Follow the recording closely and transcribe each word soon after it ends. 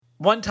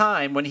One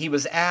time, when he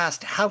was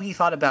asked how he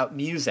thought about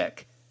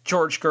music,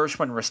 George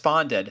Gershwin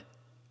responded,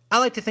 "I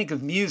like to think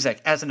of music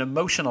as an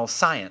emotional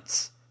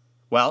science."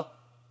 Well,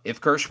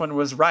 if Gershwin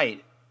was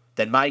right,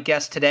 then my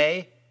guest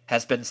today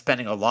has been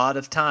spending a lot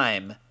of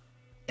time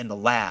in the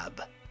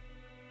lab.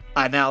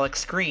 I'm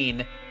Alex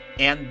Green,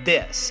 and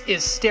this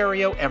is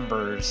Stereo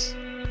Embers,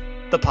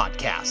 the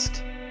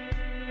podcast.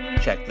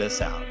 Check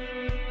this out.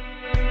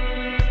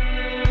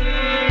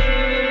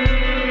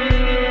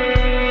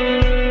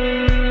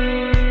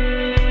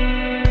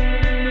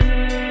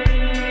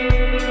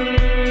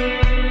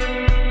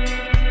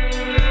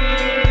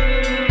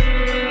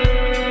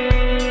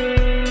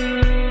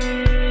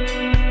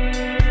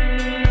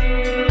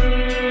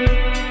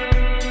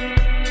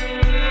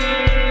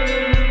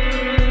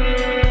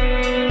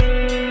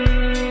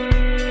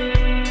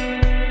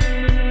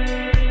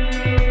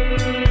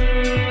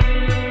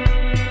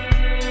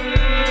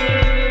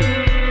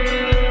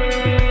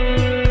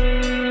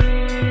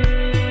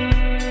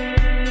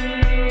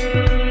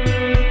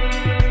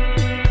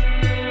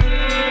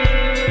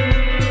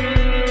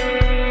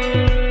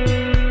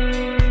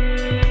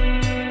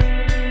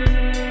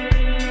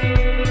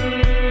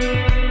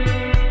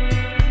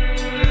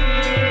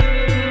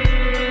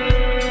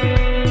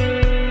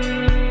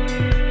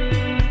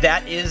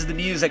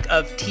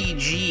 Of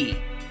TG,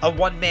 a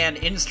one-man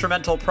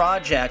instrumental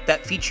project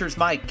that features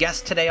my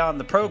guest today on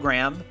the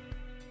program,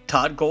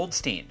 Todd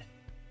Goldstein.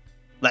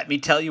 Let me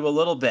tell you a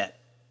little bit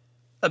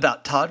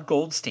about Todd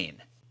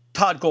Goldstein.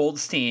 Todd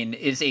Goldstein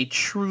is a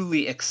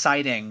truly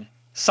exciting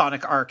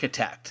sonic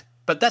architect,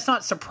 but that's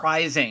not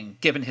surprising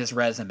given his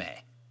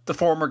resume. The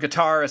former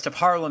guitarist of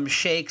Harlem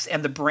Shakes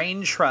and the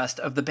brain trust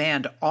of the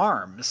band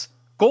Arms,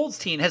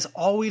 Goldstein has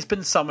always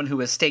been someone who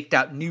has staked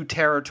out new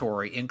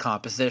territory in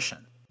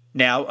composition.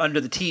 Now, under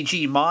the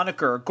TG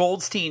moniker,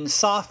 Goldstein's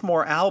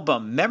sophomore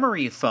album,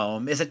 Memory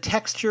Foam, is a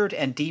textured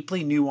and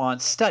deeply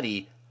nuanced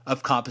study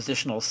of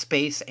compositional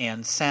space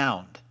and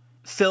sound.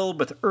 Filled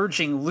with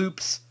urging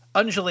loops,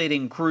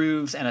 undulating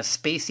grooves, and a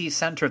spacey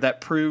center that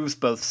proves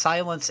both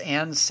silence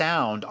and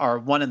sound are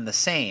one and the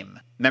same,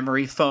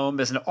 Memory Foam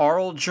is an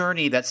aural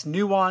journey that's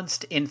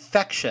nuanced,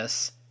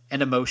 infectious,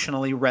 and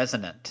emotionally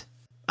resonant.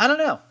 I don't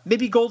know,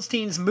 maybe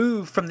Goldstein's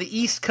move from the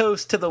East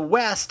Coast to the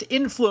West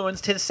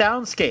influenced his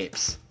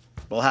soundscapes.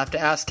 We'll have to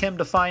ask him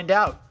to find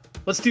out.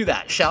 Let's do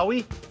that, shall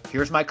we?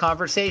 Here's my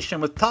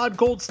conversation with Todd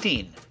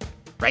Goldstein,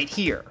 right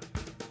here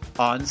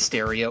on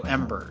Stereo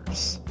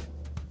Embers,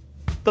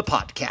 the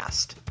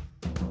podcast.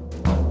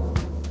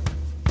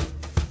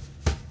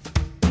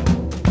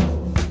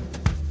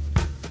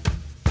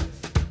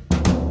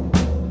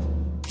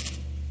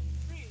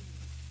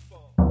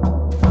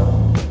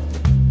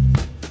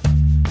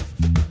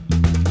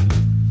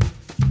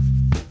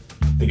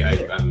 I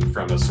think I'm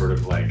from a sort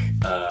of like,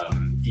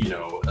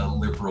 a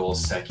liberal,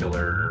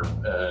 secular,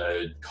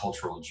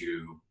 cultural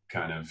Jew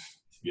kind of,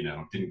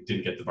 didn't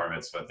get the bar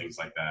mitzvah, things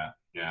like that.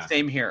 Yeah.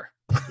 Same here.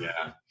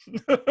 Yeah.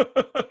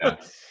 Yeah.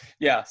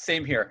 Yeah,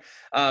 same here.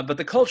 But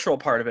the cultural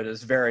part of it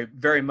is very,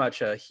 very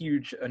much a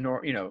huge,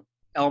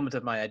 element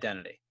of my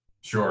identity.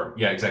 Sure.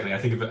 Yeah, exactly. I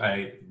think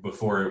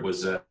before it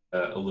was a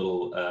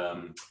little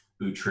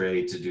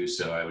outre to do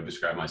so, I would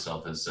describe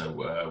myself as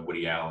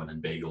Woody Allen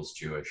and Bagels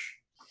Jewish.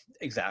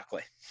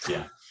 Exactly.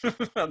 Yeah.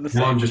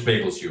 Now I'm just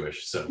Bagels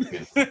Jewish, so.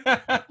 Yeah,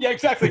 yeah,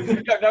 exactly.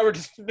 Now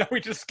we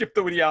just skipped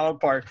the Woody Allen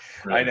part.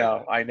 Right.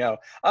 I know.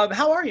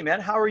 How are you,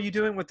 man? How are you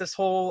doing with this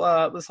whole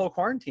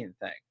quarantine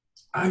thing?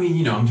 I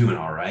mean, I'm doing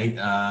all right.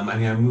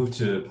 I moved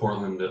to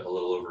Portland a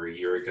little over a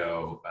year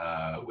ago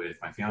with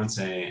my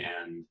fiance,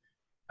 and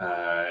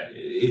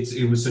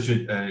it was such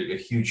a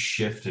huge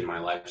shift in my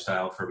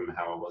lifestyle from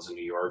how I was in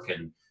New York,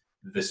 and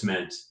this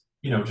meant,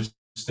 just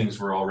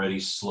things were already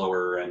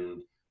slower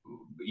and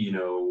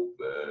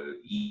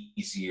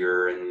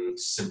easier and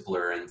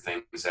simpler and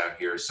things out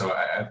here. So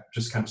I've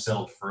just kind of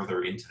settled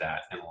further into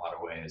that in a lot of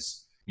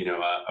ways.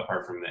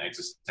 Apart from the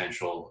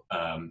existential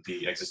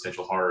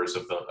horrors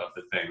of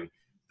the thing,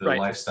 the right.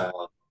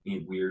 Lifestyle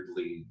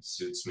weirdly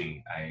suits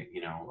me.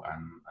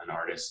 I'm an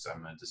artist.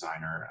 I'm a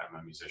designer. I'm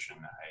a musician.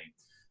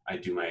 I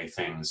do my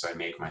things. I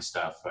make my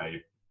stuff.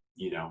 I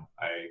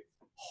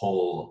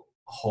hole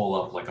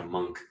up like a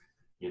monk.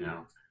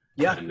 Yeah.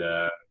 And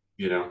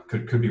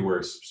could be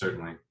worse,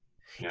 certainly.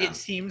 Yeah. It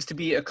seems to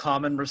be a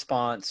common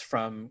response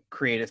from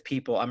creative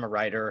people. I'm a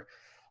writer.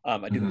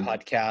 I do the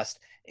podcast,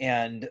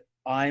 and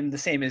I'm the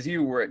same as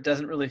you, where it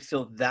doesn't really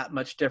feel that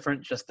much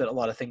different, just that a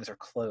lot of things are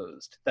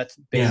closed. That's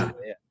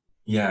basically it.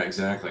 Yeah,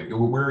 exactly.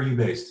 Where are you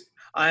based?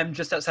 I'm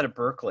just outside of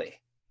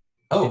Berkeley.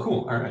 Oh,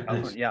 cool. All right.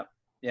 Nice. Yeah.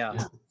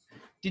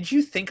 Did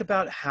you think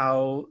about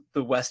how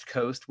the West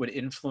Coast would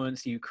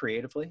influence you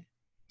creatively?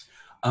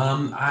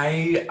 Yes,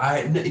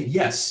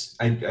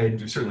 I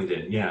certainly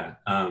did. Yeah.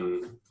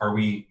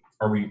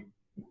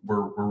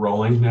 We're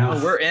rolling now?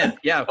 Oh, we're in.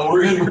 Yeah. Oh,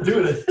 we're in. We're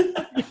doing it.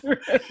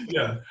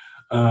 Yeah.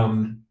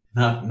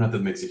 Not that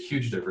it makes a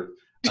huge difference.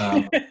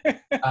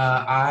 It's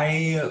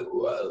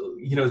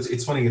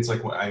funny. It's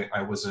like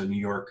I was a New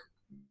York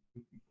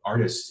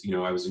artist.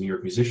 I was a New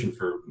York musician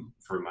for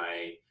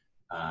my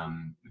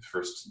the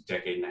first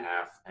decade and a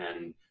half.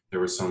 And there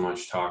was so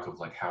much talk of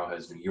like, how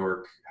is New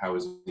York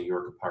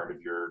a part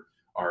of your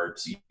art?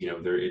 You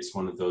know, it's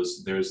one of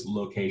those, there's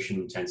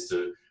location tends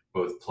to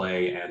both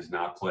play and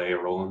not play a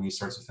role in these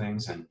sorts of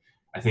things. And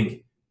I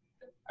think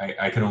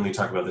I can only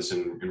talk about this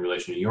in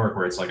relation to New York,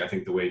 where it's like, I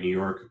think the way New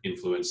York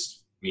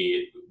influenced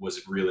me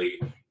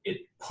it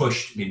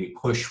made me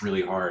push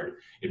really hard.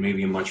 It made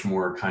me a much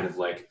more kind of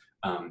like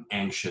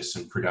anxious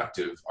and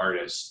productive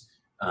artist.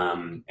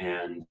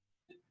 And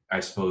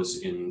I suppose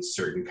in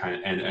certain kind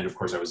of, and of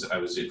course I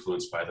was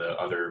influenced by the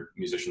other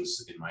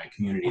musicians in my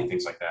community and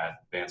things like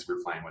that, bands we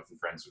were playing with and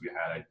friends we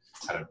had.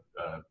 I had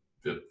a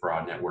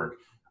broad network.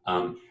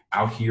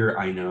 Out here,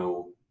 I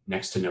know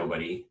next to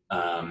nobody,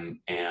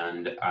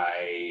 and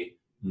I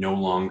no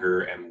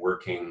longer am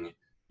working,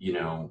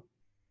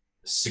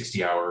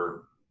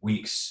 60-hour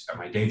weeks at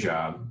my day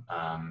job,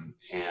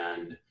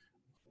 and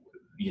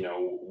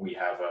we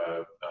have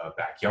a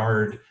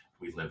backyard.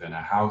 We live in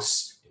a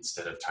house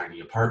instead of tiny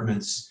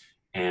apartments.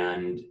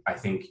 And I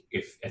think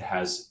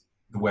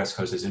the West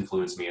Coast has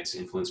influenced me. It's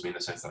influenced me in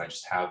the sense that I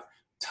just have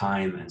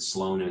time and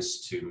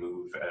slowness to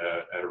move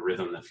at a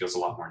rhythm that feels a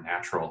lot more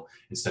natural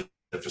instead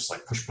of just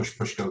like push, push,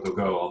 push, go, go,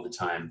 go all the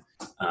time.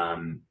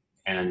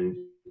 And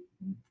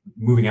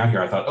moving out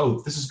here, I thought,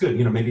 oh, this is good.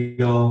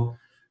 Maybe I'll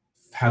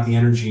have the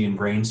energy and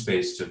brain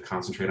space to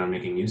concentrate on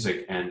making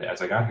music. And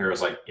as I got here, I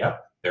was like,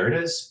 yep, there it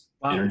is.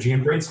 Wow. Energy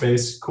and brain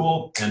space,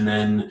 cool. And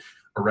then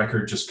a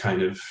record just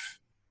kind of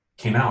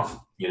came out,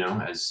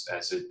 as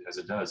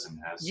it does, and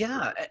has.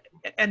 Yeah,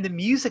 and the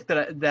music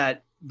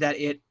that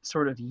it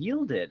sort of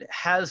yielded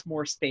has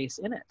more space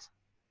in it.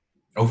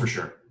 Oh, for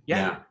sure.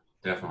 Yeah,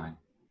 definitely.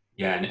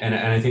 Yeah, and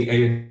I think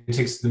it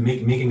takes the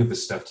making of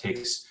this stuff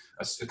takes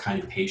a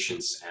kind of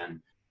patience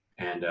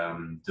and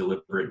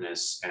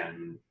deliberateness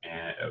and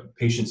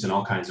patience in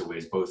all kinds of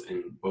ways, both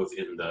in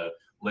the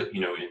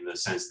in the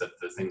sense that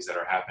the things that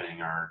are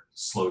happening are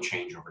slow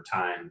change over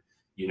time,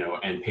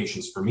 and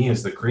patience for me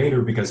as the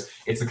creator, because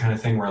it's the kind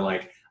of thing where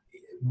like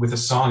with a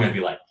song I'd be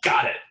like,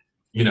 got it,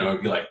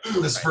 I'd be like,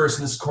 this verse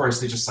and this chorus,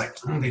 they just like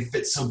they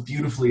fit so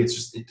beautifully. It's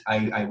just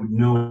I would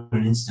know in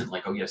an instant,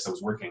 like, oh yes, that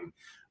was working.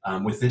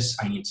 With this,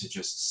 I need to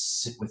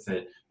just sit with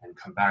it and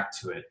come back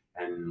to it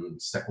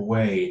and step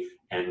away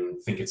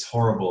and think it's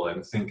horrible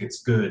and think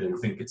it's good and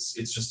think it's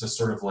just a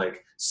sort of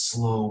like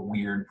slow,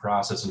 weird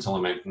process until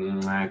I'm like,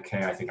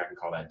 okay, I think I can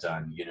call that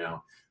done,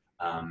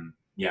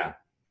 yeah.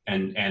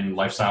 And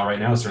lifestyle right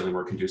now is certainly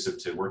more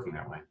conducive to working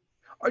that way.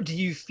 Or do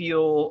you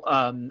feel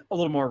a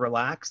little more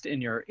relaxed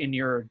in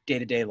your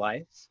day-to-day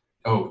life?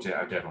 Oh,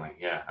 definitely,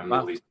 yeah. I'm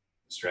the least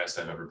stressed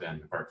I've ever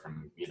been, apart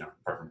from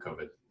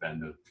COVID,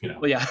 then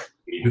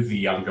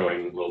the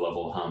ongoing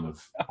low-level hum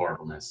of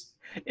horribleness.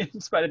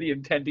 In spite of the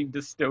impending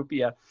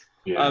dystopia.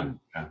 Yeah.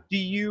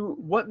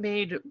 What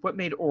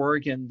made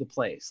Oregon the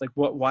place? Like,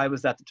 why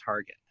was that the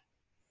target?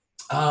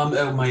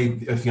 My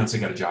fiance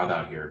got a job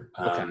out here,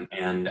 okay.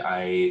 And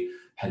I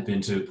had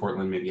been to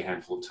Portland maybe a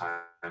handful of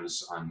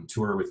times on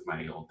tour with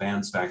my old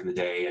bands back in the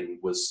day and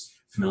was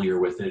familiar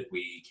with it.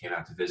 We came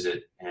out to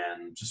visit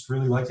and just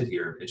really liked it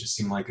here. It just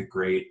seemed like a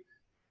great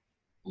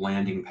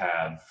landing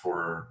pad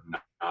for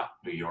not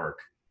New York.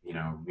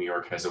 New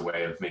York has a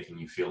way of making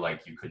you feel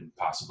like you couldn't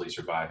possibly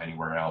survive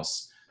anywhere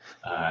else.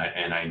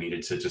 And I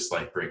needed to just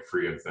like break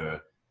free of the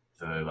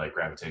like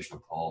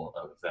gravitational pull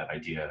of that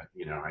idea.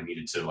 I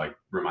needed to like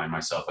remind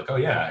myself like, oh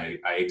yeah,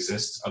 I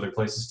exist other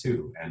places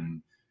too.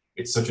 And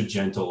it's such a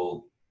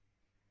gentle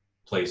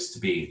place to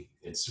be.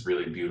 It's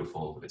really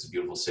beautiful. It's a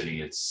beautiful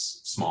city.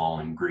 It's small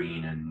and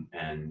green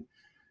and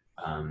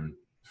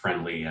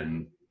friendly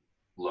and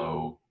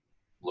low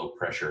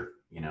pressure,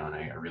 and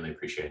I really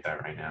appreciate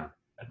that right now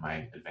at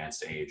my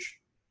advanced age.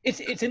 It's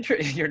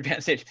interesting. Your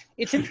advanced age.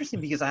 It's interesting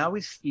because I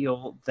always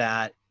feel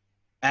that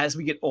as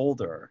we get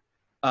older,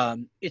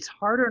 it's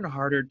harder and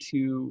harder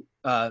to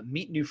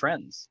meet new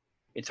friends.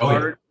 It's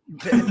harder.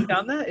 Yeah. Have you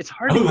found that? It's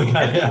hard to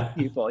meet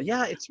people.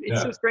 Yeah, it's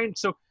so strange.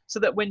 So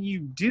that when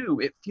you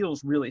do, it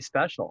feels really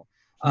special.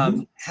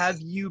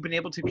 Have you been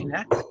able to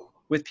connect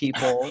with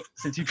people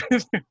since you've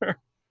been here?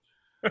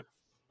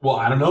 Well,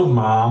 I don't know,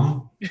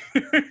 Mom.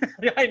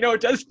 Yeah, I know,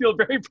 it does feel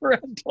very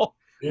parental.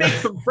 Yeah. Make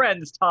some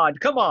friends, Todd.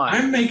 Come on.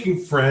 I'm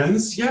making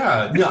friends.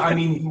 Yeah. No, I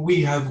mean,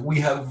 we have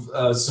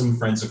some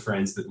friends of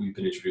friends that we've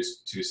been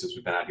introduced to since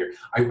we've been out here.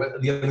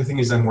 The other thing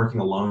is I'm working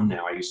alone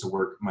now. I used to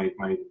work my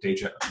day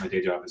job. My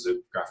day job is a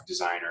graphic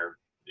designer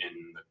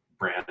in the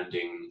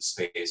branding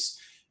space,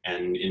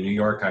 and in New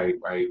York,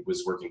 I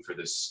was working for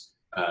this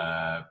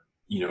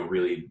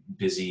really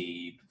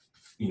busy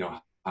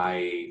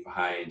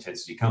high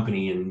intensity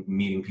company and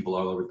meeting people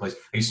all over the place.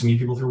 I used to meet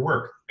people through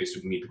work.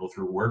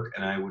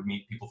 And I would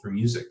meet people through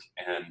music.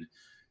 And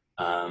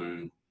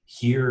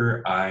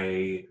here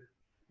I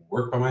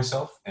work by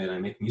myself and I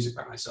make music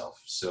by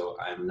myself. So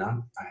I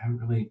haven't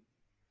really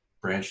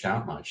branched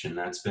out much. And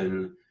that's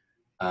been,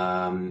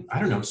 I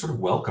don't know, sort of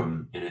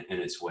welcome in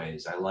its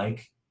ways. I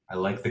like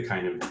the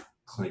kind of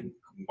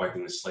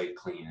wiping the slate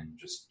clean and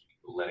just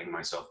letting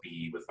myself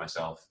be with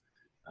myself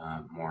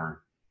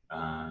more.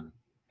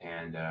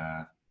 and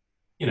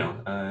it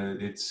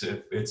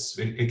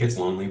gets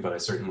lonely, but I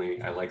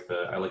like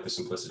the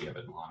simplicity of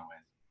it in a lot of ways.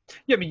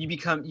 Yeah, I mean, you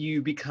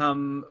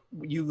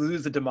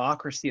lose the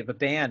democracy of a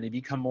band. You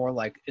become more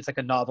like, it's like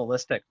a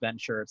novelistic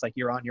venture. It's like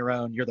you're on your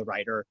own. You're the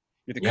writer.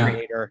 You're the Yeah.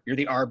 creator. You're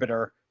the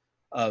arbiter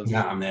of.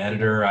 Yeah, I'm the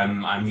editor.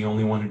 I'm the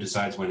only one who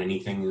decides when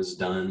anything is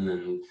done.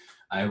 And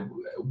I,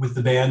 with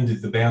the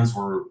bands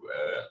were,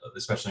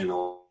 especially in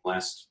the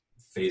last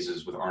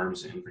phases with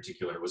Arms in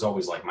particular, it was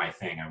always like my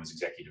thing. I was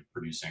executive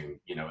producing,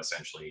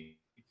 essentially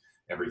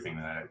everything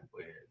that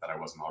I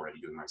wasn't already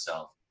doing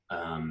myself.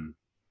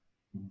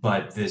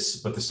 But the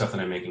stuff that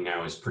I'm making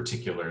now is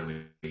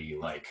particularly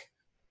like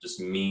just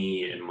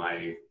me and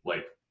my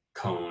like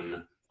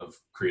cone of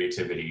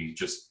creativity,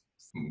 just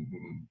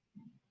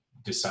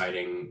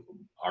deciding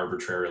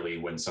arbitrarily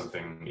when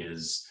something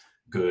is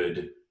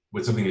good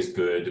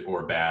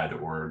or bad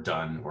or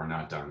done or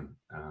not done.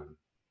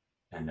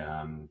 And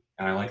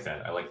I like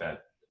that. I like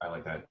that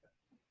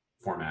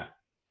format.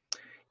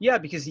 Yeah,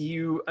 because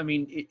I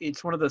mean,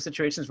 it's one of those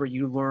situations where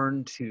you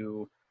learn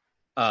to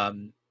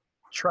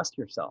trust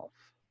yourself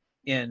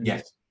in,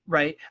 Yes.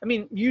 right? I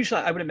mean,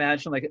 usually I would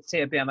imagine, like,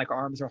 say a band like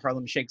Arms or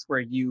Harlem Shakes, where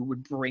you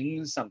would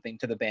bring something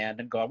to the band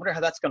and go, I wonder how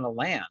that's going to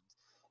land.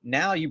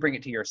 Now you bring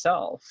it to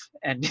yourself,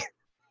 and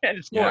and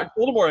it's Yeah. a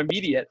little more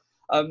immediate.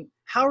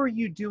 How are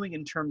you doing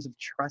in terms of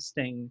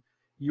trusting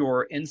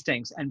your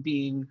instincts and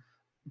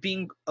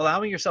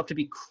allowing yourself to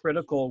be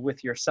critical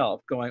with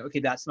yourself, going, okay,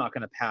 that's not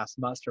going to pass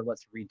muster,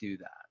 let's redo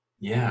that?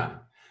 Yeah.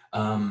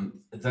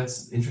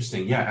 That's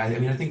interesting. Yeah. I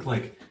mean, I think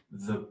like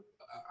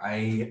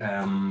I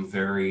am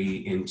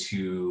very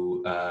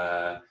into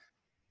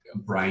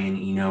Brian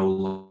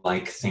Eno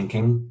like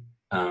thinking,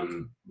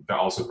 but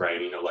also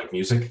Brian Eno like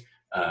music.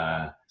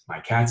 My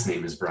cat's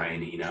name is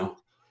Brian Eno.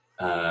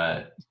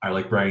 I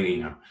like Brian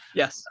Eno.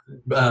 Yes.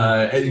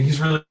 And he's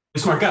a really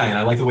smart guy, and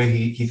I like the way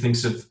he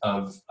thinks of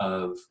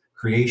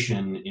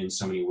creation in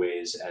so many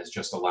ways as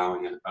just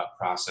allowing a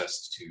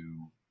process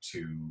to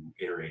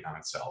iterate on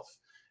itself.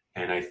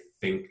 And I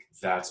think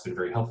that's been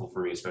very helpful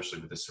for me, especially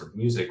with this sort of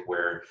music,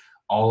 where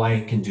all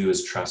I can do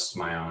is trust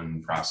my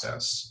own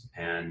process.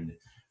 And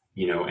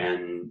yeah,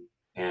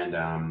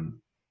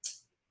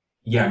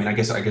 I mean, I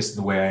guess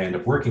the way I end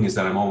up working is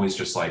that I'm always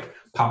just like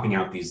popping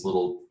out these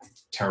little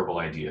terrible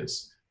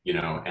ideas,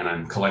 and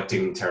I'm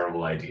collecting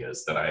terrible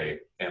ideas that I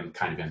am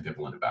kind of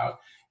ambivalent about.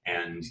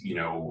 And,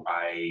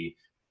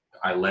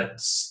 I let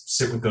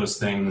sit with those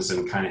things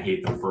and kind of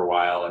hate them for a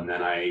while. And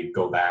then I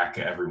go back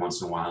every once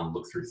in a while and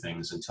look through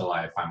things until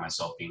I find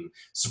myself being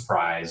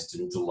surprised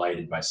and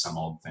delighted by some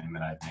old thing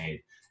that I've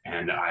made.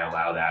 And I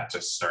allow that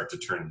to start to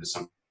turn into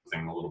something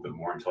a little bit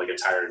more until I get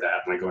tired of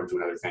that and I go into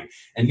another thing.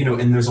 And,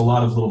 and there's a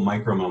lot of little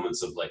micro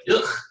moments of like,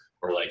 ugh,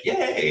 or like,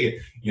 yay,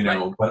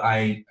 Right. but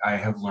I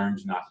have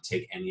learned not to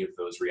take any of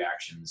those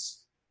reactions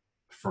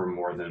for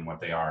more than what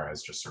they are,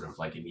 as just sort of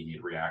like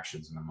immediate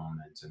reactions in the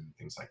moment and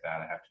things like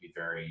that. I have to be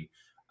very,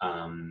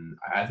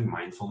 I think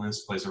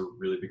mindfulness plays a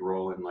really big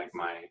role in like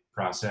my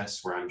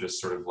process, where I'm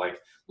just sort of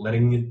like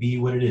letting it be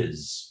what it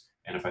is.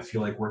 And if I feel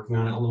like working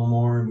on it a little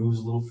more, it moves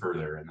a little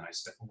further, and then I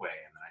step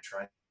away and then I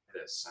try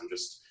this. I'm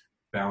just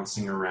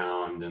bouncing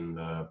around in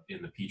the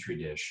petri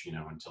dish,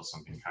 until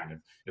something kind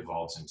of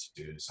evolves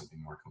into something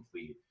more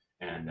complete.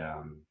 And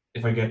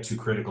if I get too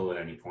critical at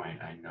any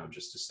point, I know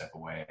just to step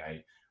away.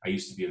 I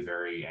used to be a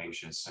very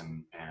anxious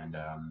and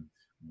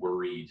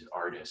worried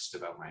artist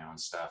about my own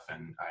stuff,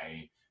 and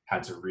I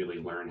had to really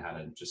learn how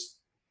to just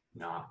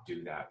not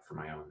do that for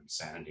my own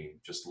sanity.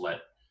 Just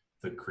let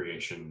the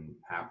creation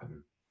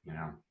happen.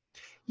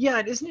 Yeah,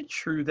 and isn't it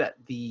true that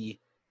the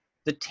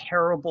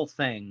terrible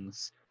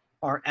things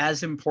are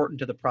as important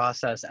to the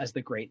process as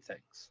the great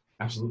things?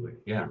 Absolutely.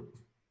 Yeah.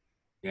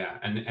 Yeah.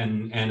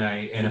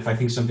 And if I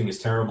think something is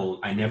terrible,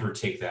 I never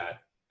take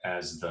that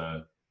as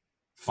the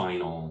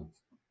final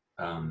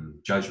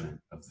judgment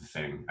of the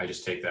thing. I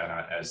just take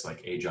that as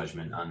like a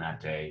judgment on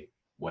that day,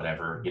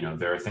 whatever.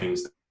 There are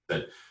things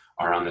that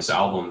are on this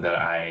album that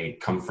I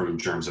come from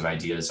germs of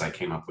ideas I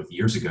came up with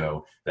years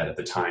ago that at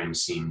the time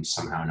seemed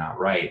somehow not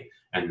right.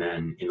 And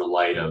then in the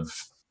light of,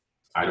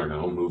 I don't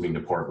know, moving to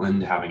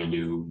Portland, having a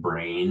new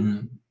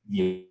brain,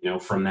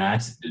 from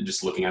that,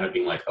 just looking at it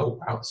being like, oh,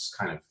 wow, it's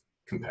kind of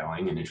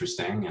compelling and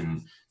interesting,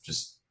 and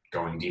just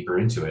going deeper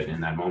into it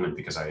in that moment,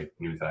 because I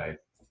knew that I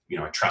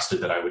trusted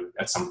that I would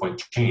at some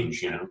point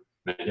change, and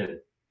I did.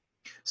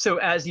 So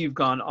as you've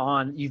gone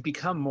on, you've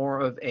become more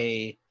of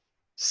a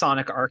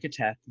sonic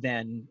architect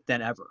than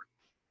ever.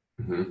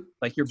 Mm-hmm.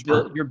 Like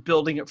you're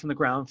building it from the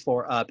ground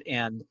floor up,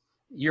 and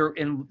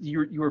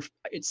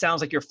it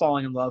sounds like you're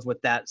falling in love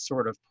with that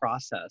sort of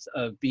process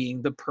of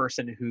being the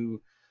person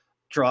who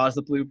draws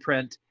the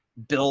blueprint,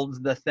 builds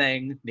the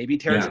thing, maybe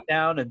tears it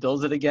down and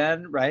builds it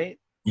again, right?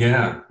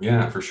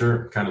 Yeah, for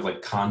sure. Kind of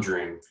like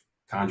conjuring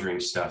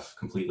stuff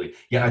completely.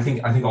 Yeah, I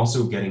think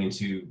also getting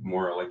into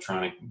more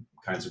electronic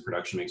kinds of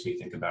production makes me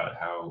think about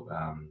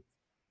how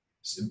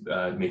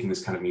making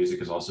this kind of music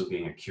is also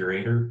being a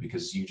curator,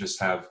 because you just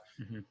have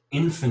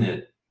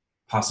infinite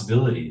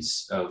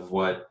possibilities of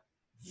what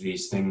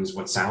these things,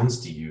 what sounds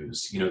to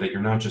use, that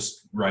you're not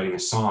just writing a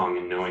song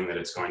and knowing that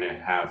it's going to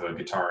have a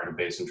guitar and a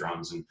bass and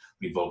drums and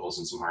lead vocals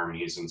and some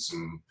harmonies and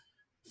some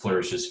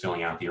flourishes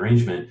filling out the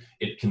arrangement.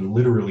 It can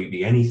literally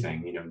be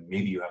anything.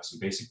 Maybe you have some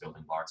basic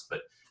building blocks,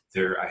 but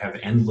I have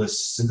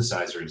endless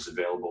synthesizers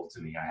available to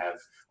me. I have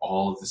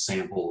all of the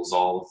samples,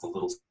 all of the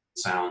little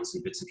sounds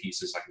and bits and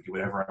pieces. I can do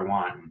whatever I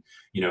want,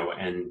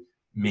 and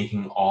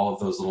making all of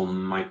those little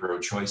micro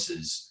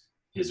choices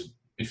is,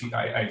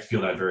 I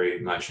feel that very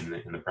much in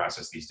the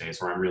process these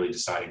days, where I'm really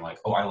deciding like,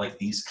 oh, I like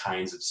these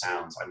kinds of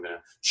sounds. I'm going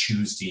to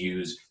choose to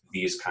use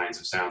these kinds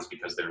of sounds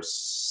because they're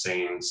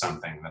saying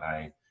something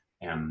that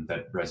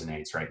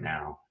resonates right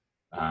now.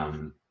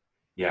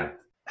 Yeah.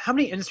 How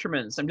many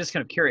instruments? I'm just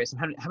kind of curious.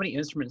 How many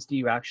instruments do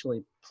you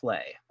actually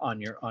play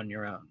on your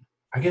own?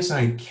 I guess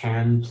I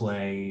can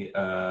play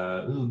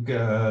different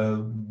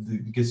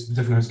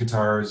kinds of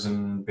guitars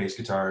and bass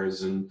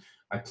guitars, and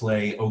I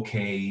play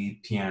okay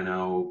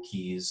piano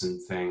keys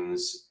and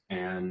things,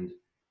 and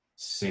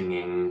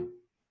singing,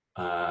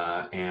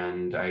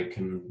 and I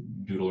can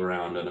doodle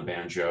around on a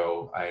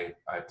banjo. I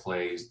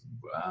play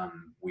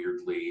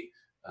weirdly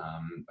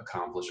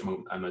accomplished.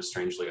 I'm a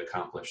strangely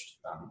accomplished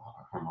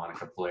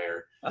harmonica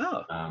player.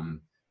 Oh.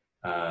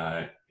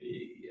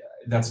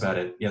 That's about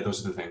it. Yeah,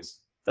 those are the things.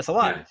 That's a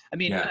lot. Yeah. I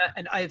mean, Yeah.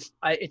 And it's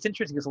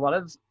interesting because a lot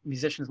of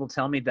musicians will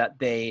tell me that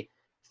they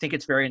think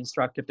it's very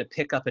instructive to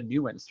pick up a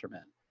new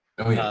instrument.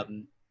 Oh yeah.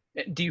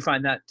 Do you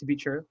find that to be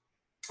true?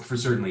 For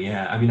certainly,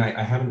 yeah. I mean,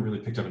 I haven't really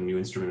picked up a new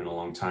instrument in a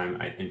long time,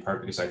 in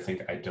part because I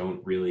think I'm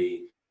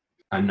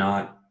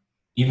not,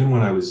 even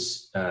when I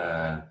was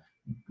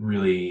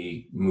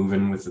really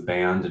moving with the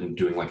band and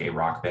doing like a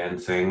rock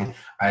band thing,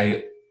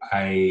 I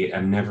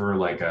am never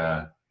like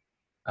a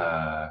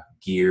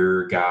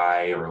gear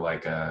guy or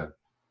like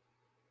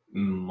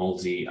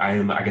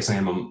I guess I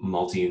am a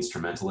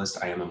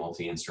multi-instrumentalist. I am a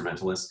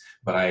multi-instrumentalist,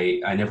 but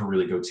I never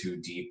really go too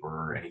deep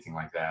or anything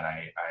like that.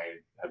 I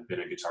have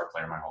been a guitar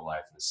player my whole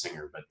life and a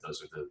singer, but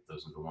those are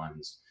the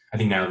ones. I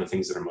think now the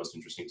things that are most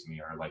interesting to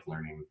me are like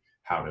learning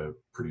how to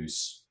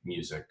produce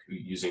music,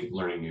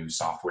 learning new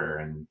software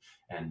and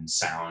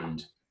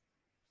sound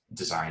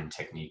design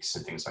techniques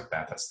and things like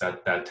that.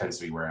 That tends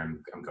to be where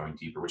I'm going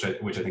deeper, which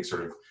I think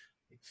sort of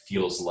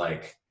feels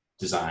like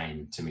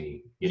design to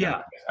me.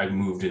 Yeah. I've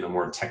moved in a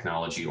more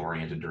technology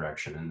oriented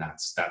direction, and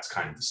that's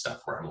kind of the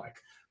stuff where I'm like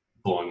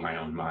blowing my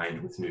own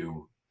mind with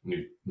new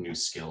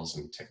skills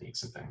and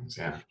techniques and things.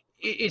 Yeah.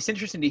 It's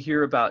interesting to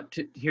hear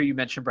you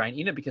mention Brian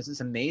Eno, because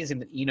it's amazing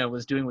that Eno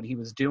was doing what he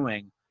was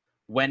doing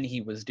when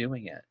he was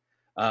doing it.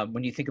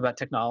 When you think about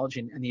technology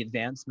and the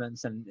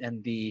advancements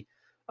and the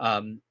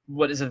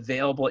what is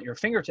available at your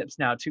fingertips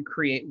now to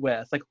create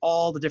with, like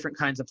all the different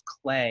kinds of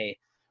clay.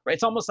 Right.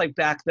 It's almost like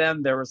back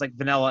then there was like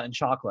vanilla and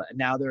chocolate, and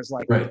now there's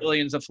like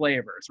billions of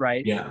flavors,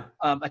 right? Yeah.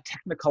 A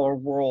Technicolor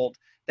world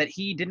that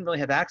he didn't really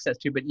have access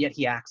to, but yet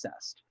he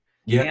accessed.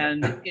 Yeah.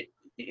 And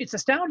it's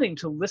astounding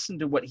to listen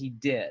to what he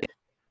did.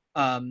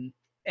 And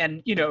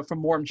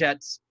from Warm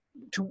Jets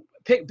to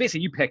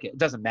basically you pick it. It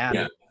doesn't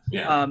matter.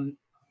 Yeah.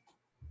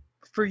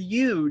 For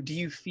you, do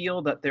you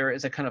feel that there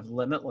is a kind of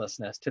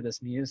limitlessness to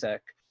this music?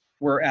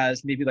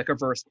 Whereas maybe like a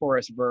verse,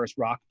 chorus, verse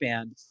rock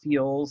band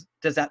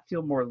does that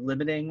feel more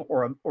limiting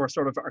or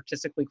sort of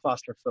artistically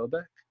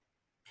claustrophobic?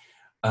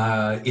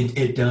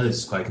 It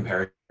does by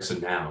comparison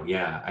now.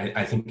 Yeah.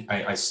 I think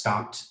I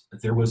stopped.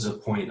 There was a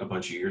point a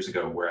bunch of years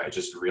ago where I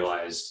just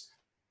realized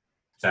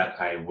that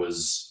I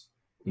was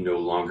no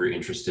longer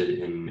interested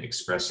in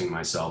expressing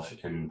myself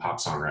in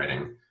pop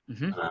songwriting.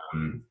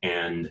 Mm-hmm.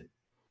 And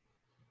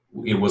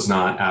it was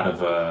not out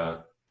of I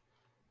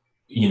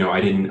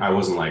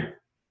wasn't like,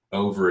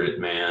 over it,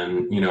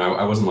 man.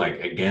 I wasn't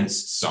like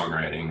against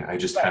songwriting. I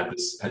just had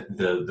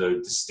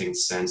the distinct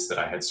sense that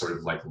I had sort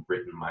of like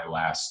written my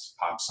last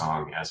pop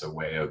song as a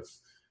way of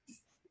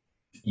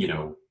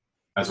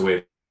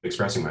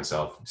expressing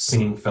myself.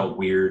 Singing felt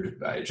weird.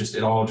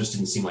 It all just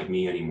didn't seem like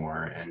me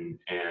anymore.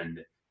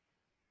 And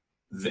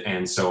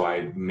so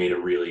I made a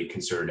really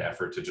concerted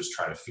effort to just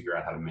try to figure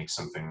out how to make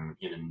something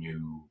in a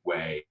new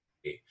way.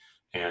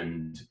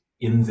 And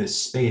in this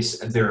space,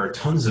 there are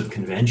tons of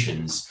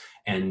conventions.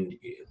 And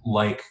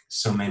like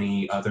so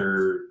many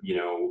other,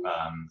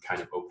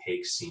 kind of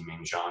opaque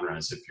seeming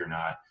genres, if you're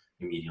not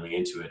immediately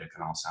into it, it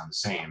can all sound the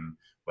same.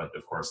 But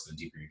of course, the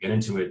deeper you get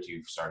into it,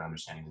 you start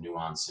understanding the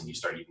nuance, and you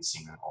start even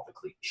seeing all the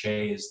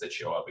cliches that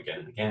show up again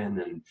and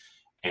again.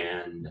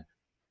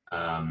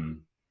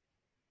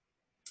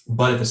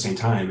 But at the same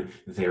time,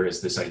 there is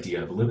this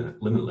idea of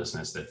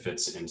limitlessness that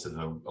fits into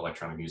the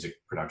electronic music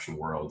production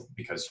world,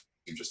 because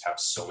you just have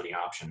so many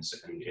options,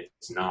 and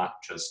it's not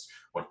just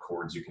what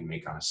chords you can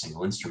make on a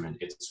single instrument.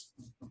 It's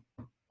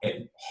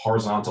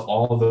horizontal,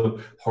 all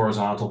the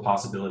horizontal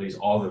possibilities,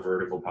 all the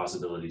vertical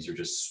possibilities. You're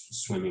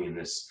just swimming in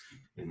this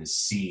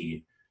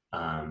sea.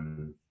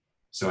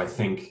 So I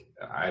think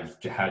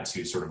I've had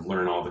to sort of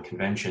learn all the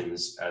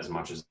conventions as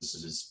much as this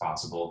is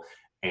possible,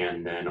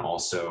 and then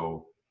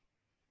also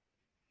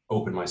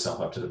open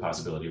myself up to the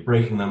possibility of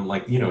breaking them.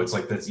 Like, it's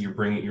like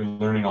you're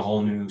learning a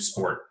whole new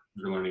sport.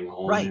 You're learning a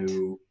whole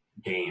new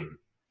game.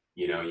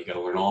 You know, you got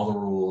to learn all the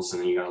rules,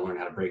 and then you got to learn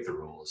how to break the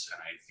rules.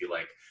 And I feel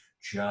like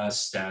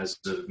just as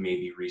of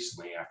maybe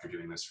recently, after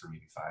doing this for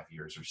maybe 5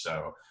 years or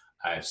so,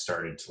 I've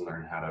started to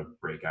learn how to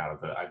break out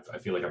of it. I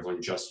feel like I've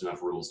learned just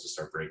enough rules to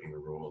start breaking the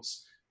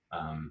rules.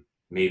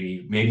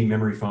 Maybe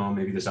Memory Foam,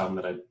 maybe this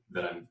album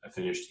I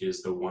finished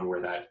is the one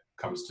where that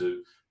comes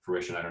to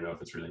fruition. I don't know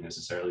if it's really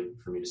necessarily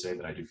for me to say,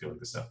 but I do feel like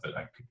the stuff that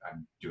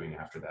I'm doing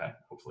after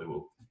that hopefully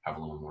will have a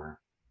little more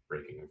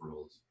breaking of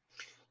rules.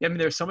 Yeah, I mean,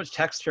 there's so much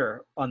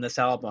texture on this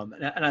album,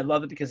 and I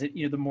love it because it,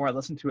 the more I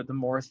listen to it, the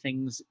more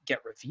things get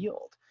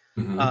revealed.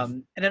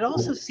 Mm-hmm. And it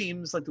also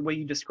seems like the way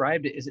you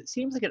described it is it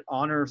seems like it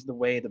honors the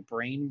way the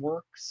brain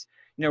works,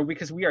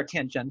 because we are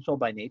tangential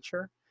by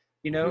nature,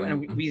 and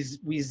Mm-hmm.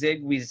 we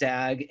zig, we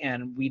zag,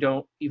 and we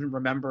don't even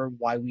remember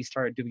why we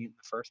started doing it in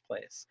the first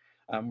place.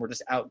 We're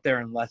just out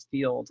there in left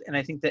field. And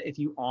I think that if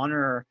you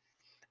honor,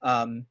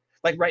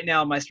 like right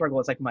now, my struggle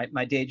is like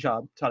my day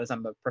job, Todd, is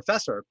I'm a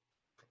professor,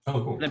 Oh,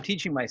 cool. and I'm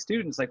teaching my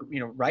students, like,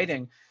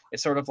 writing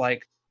is sort of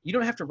like, you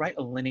don't have to write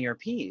a linear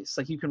piece.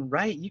 Like you can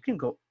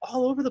go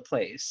all over the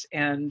place.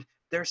 And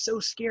they're so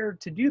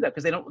scared to do that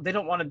because they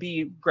don't want to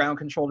be ground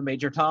control to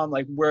Major Tom.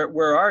 Like,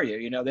 where are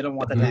you? They don't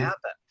want that to Mm-hmm.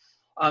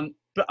 happen.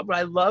 But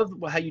I love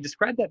how you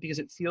describe that because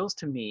it feels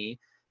to me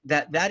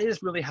that that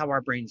is really how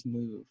our brains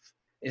move,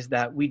 is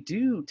that we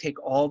do take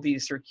all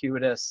these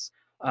circuitous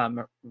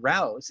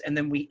routes and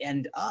then we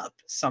end up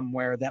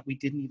somewhere that we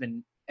didn't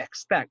even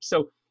expect.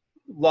 So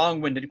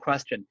long-winded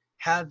question,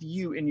 have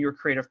you in your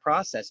creative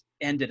process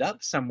ended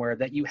up somewhere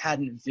that you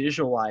hadn't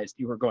visualized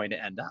you were going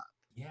to end up?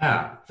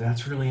 Yeah,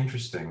 that's really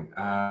interesting.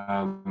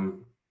 I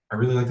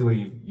really like the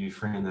way you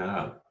framed that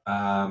up.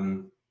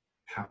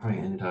 How I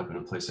ended up in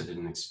a place I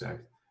didn't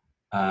expect.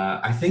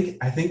 I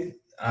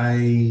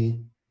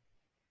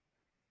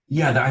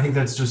yeah, I think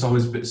that's just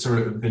always sort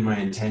of been my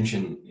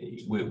intention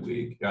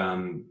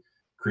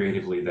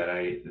creatively, that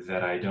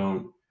I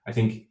don't. I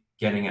think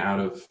getting out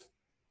of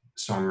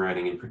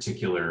songwriting in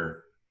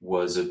particular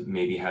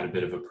maybe had a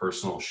bit of a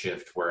personal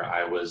shift where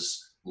I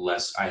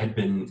had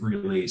been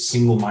really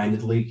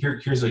single-mindedly.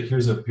 Here's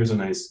a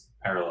nice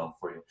parallel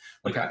for you.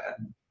 Like, Okay.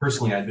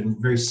 personally, I'd been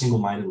very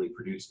single-mindedly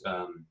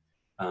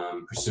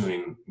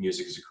pursuing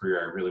music as a career.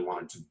 I really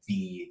wanted to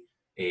be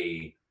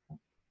a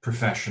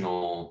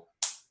professional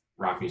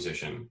rock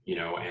musician,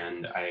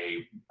 and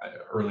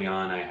early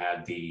on I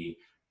had the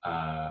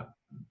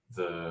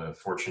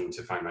fortune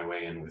to find my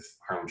way in with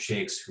Harlem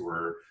Shakes, who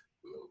were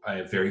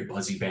a very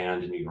buzzy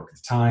band in New York at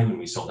the time, and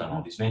we sold out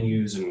all these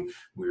venues, and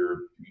we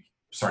were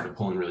starting to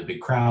pull in really big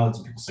crowds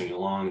and people singing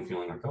along and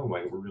feeling like, oh,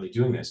 like, we're really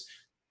doing this.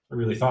 I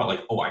really thought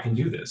like, oh, I can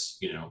do this,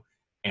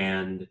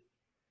 and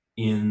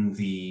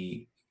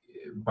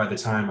by the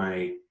time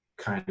I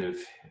kind of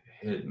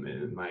hit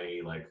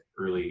my like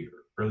early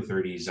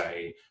 30s,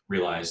 I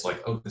realized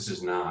like, oh, this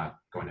is not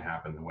going to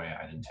happen the way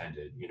I'd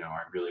intended.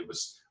 I really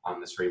was on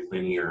this very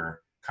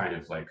linear kind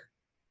of like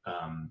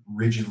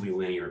rigidly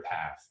linear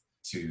path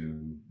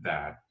to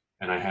that,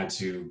 and I had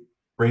to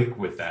break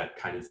with that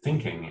kind of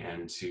thinking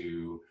and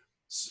to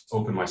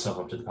open myself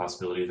up to the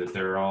possibility that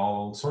there are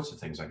all sorts of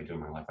things I could do in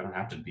my life. I don't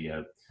have to be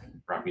a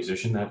rock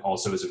musician. That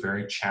also is a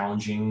very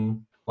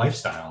challenging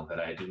lifestyle that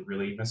I didn't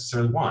really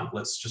necessarily want.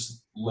 Let's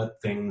just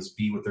let things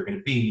be what they're going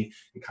to be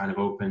and kind of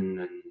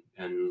open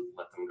and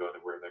let them go to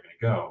where they're going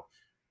to go.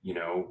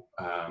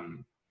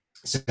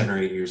 7 or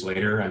 8 years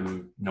later,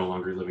 I'm no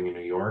longer living in New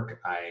York.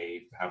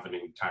 I have an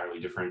entirely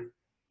different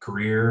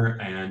career,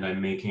 and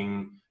I'm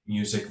making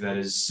music that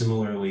is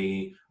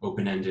similarly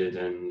open-ended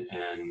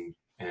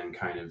and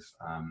kind of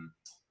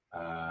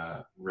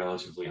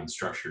relatively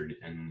unstructured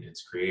in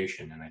its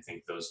creation. And I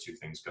think those two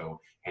things go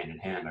hand in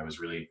hand. I was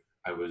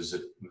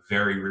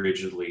very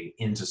rigidly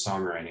into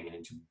songwriting and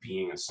into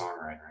being a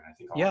songwriter, and I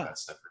think all of that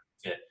stuff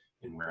fit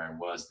in where I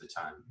was at the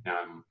time.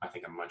 Now I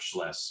think I'm much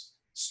less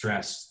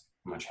stressed,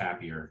 much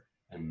happier,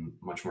 and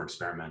much more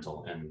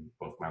experimental in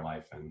both my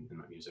life and in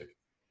my music.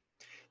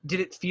 Did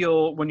it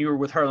feel when you were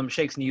with Harlem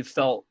Shakes and you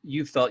felt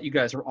you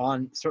guys were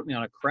certainly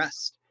on a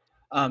crest,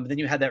 then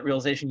you had that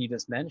realization you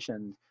just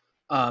mentioned,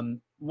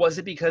 was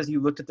it because you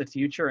looked at the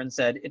future and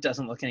said it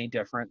doesn't look any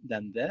different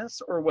than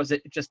this, or was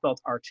it just felt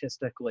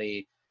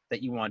artistically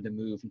that you wanted to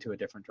move into a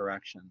different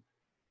direction?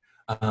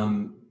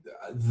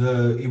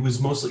 It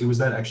was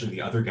that actually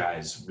the other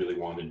guys really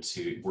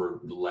were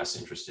less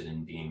interested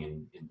in being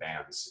in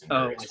bands in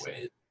various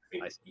ways.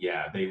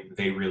 Yeah,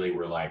 they really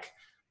were like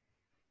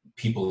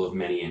people of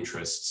many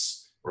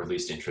interests, or at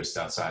least interests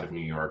outside of New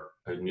York,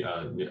 of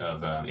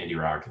indie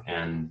rock.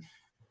 And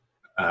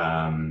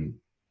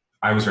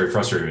I was very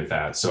frustrated with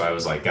that. So I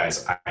was like,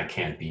 guys, I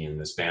can't be in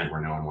this band where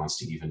no one wants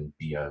to even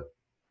be a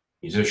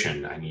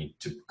musician. I need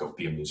to go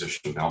be a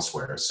musician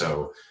elsewhere.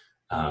 So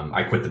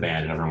I quit the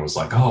band, and everyone was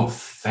like, oh,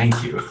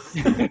 thank you.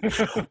 You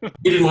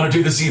didn't want to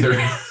do this either.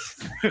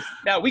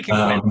 Yeah, we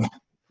can quit.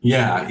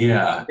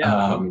 Yeah.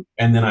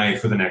 And then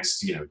for the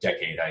next,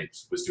 decade, I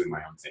was doing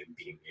my own thing,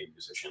 being a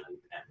musician and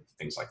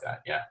things like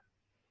that. Yeah.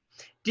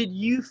 Did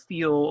you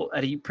feel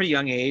at a pretty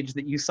young age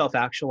that you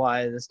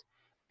self-actualized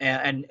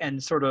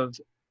and sort of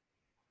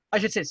I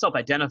should say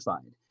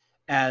self-identified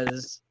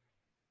as,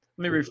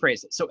 let me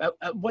rephrase it. So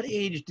at what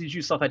age did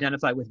you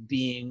self-identify with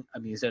being a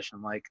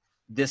musician? Like,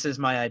 this is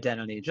my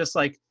identity. Just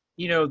like,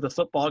 the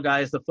football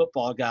guy is the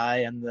football guy,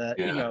 and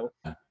Yeah.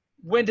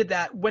 was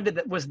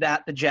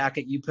that the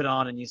jacket you put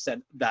on and you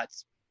said,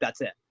 that's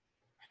it?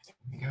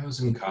 I think I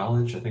was in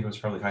college. I think it was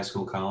probably high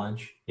school,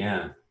 college.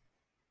 Yeah.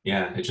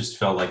 Yeah. It just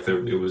felt like I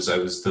was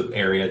the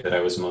area that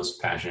I was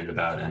most passionate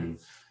about and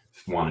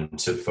wanted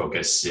to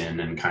focus in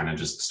and kind of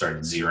just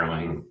started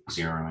zeroing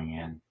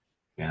in.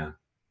 Yeah.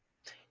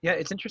 Yeah,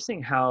 it's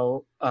interesting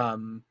how,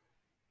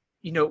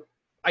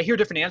 I hear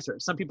different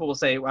answers. Some people will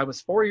say, I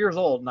was 4 years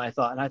old and I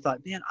thought,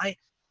 man,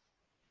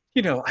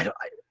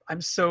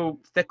 I'm so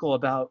fickle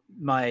about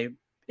my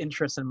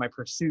interests and my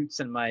pursuits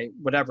and my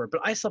whatever,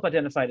 but I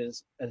self-identified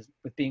as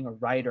with being a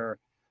writer.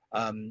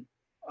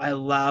 I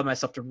allowed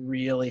myself to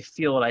really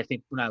feel it, I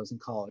think, when I was in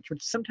college,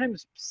 which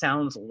sometimes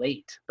sounds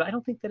late, but I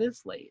don't think that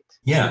is late.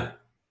 Yeah.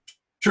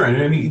 Sure,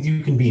 and I mean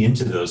you can be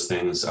into those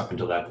things up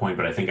until that point,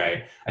 but I think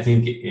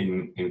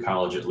in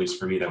college, at least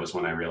for me, that was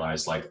when I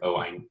realized like, oh,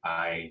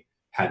 I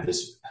had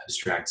this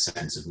abstract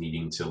sense of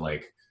needing to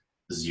like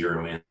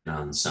zero in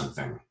on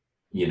something.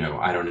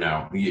 I don't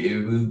know.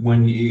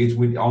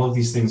 When all of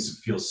these things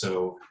feel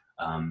so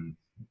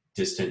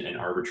distant and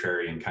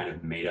arbitrary and kind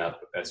of made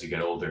up as you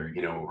get older,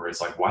 where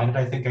it's like, why did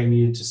I think I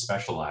needed to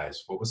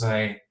specialize? What was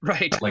I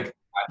Right. like?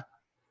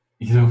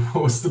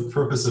 What was the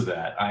purpose of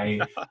that?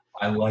 I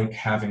like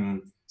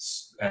having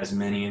as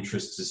many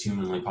interests as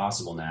humanly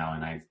possible now,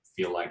 and I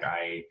feel like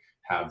I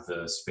have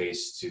the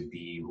space to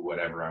be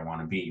whatever I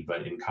want to be.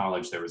 But in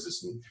college, there's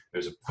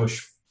a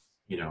push,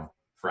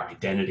 for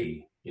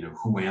identity.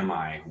 Who am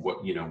I?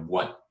 What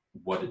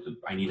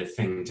I need a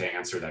thing to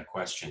answer that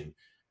question,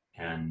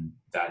 and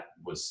that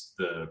was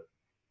the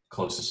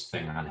closest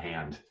thing on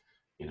hand.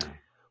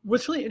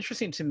 What's really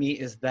interesting to me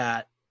is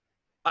that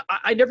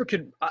I never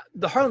could.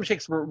 The Harlem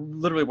Shakes were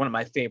literally one of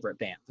my favorite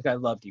bands. Like, I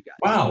loved you guys.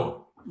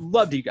 Wow.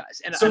 Loved you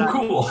guys. And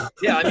cool.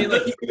 Yeah, I mean,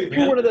 like,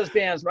 you're one of those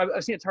bands where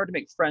I've seen it's hard to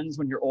make friends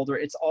when you're older.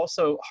 It's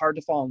also hard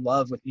to fall in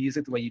love with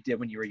music the way you did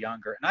when you were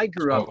younger. And I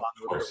grew up on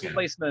the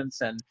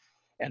Replacements and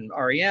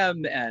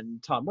REM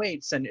and Tom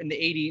Waits, and in the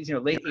 80s,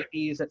 late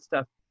 80s, that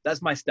stuff.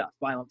 That's my stuff.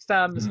 Violent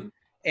Femmes. Mm-hmm.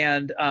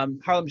 And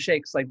Harlem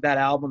Shakes, like that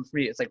album for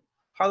me, it's like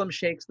Harlem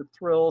Shakes, The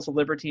Thrills, The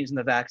Libertines, and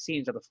The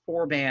Vaccines are the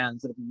four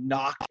bands that have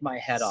knocked my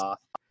head off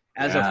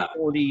as a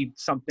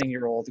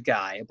 40-something-year-old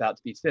guy about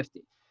to be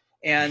 50.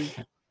 And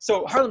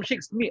so Harlem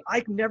Shakes, to me,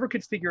 I never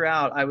could figure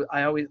out.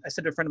 I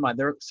said to a friend of mine,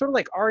 they're sort of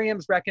like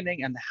REM's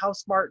Reckoning and the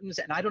House Martins,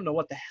 and I don't know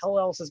what the hell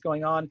else is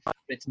going on, but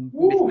it's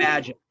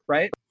magic,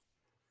 right?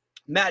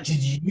 Magic.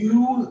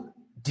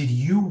 Did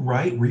you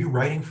write? Were you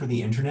writing for the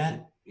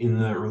internet in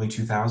the early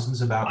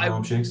 2000s about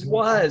Harlem Shakes? I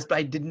was, but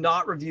I did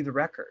not review the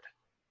record.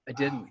 I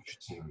didn't.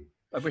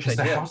 I wish I did.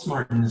 The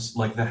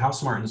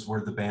House Martins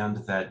were the band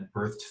that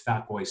birthed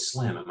Fatboy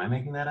Slim. Am I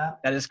making that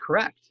up? That is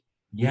correct.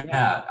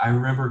 Yeah. I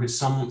remember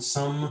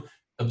some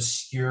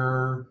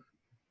obscure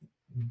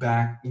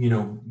back,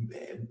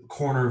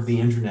 corner of the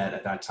internet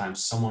at that time,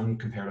 someone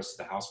compared us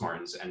to the House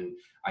Martins, and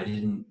I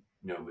didn't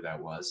know who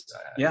that was.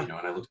 And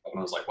I looked up and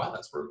I was like, wow,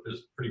 that's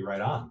pretty right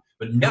on.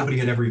 But nobody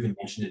had ever even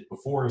mentioned it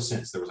before or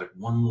since. There was like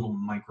one little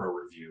micro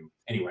review.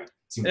 Anyway.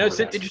 It's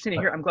interesting to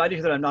hear. I'm glad to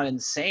hear that I'm not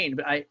insane,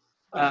 but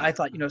I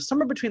thought,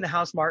 somewhere between the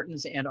House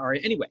Martins and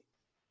anyway,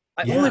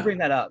 I only bring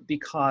that up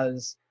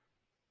because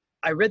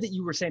I read that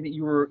you were saying that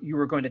you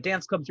were going to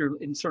dance clubs, you're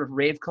in sort of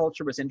rave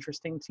culture was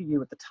interesting to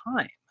you at the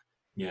time.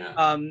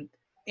 Yeah.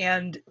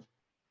 And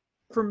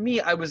for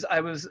me, I was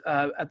at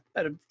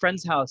a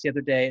friend's house the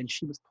other day, and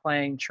she was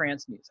playing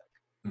trance music,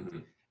 mm-hmm.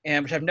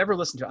 and which I've never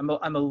listened to.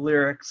 I'm a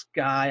lyrics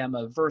guy. I'm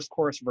a verse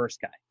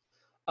guy.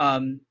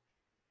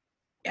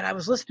 And I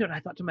was listening to it, and I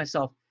thought to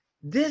myself,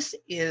 this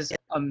is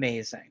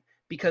amazing.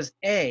 Because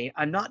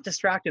I'm not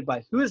distracted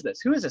by who is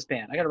this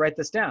band? I got to write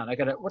this down.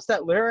 What's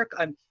that lyric?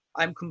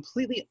 I'm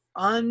completely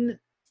I'm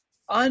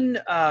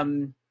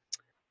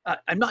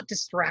not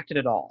distracted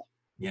at all.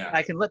 Yeah.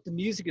 I can let the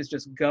music is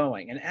just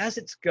going. And as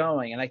it's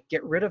going, and I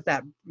get rid of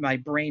my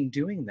brain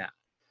doing that,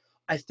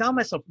 I found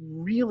myself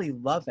really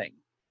loving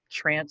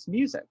trance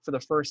music for the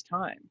first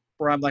time,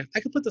 where I'm like, I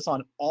could put this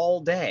on all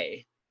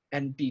day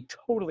and be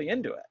totally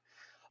into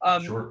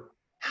it. Sure.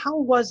 How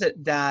was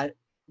it that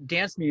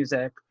dance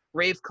music,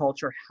 rave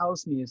culture,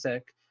 house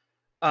music,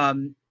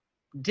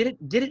 did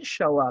it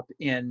show up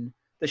in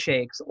the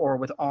Shakes or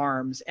with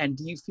Arms? And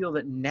do you feel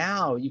that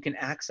now you can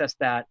access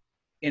that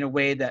in a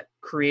way that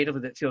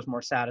creatively that feels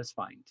more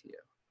satisfying to you?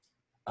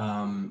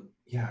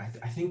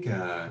 I think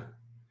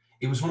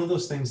it was one of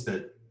those things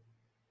that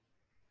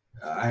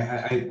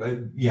I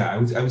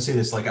would say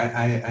this, like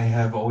I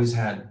have always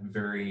had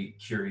very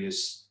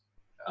curious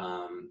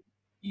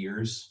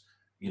ears,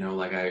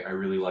 like I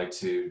really like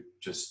to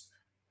just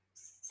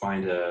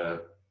find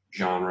a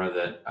genre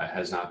that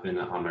has not been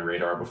on my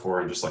radar before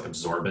and just like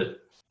absorb it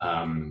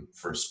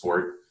for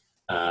sport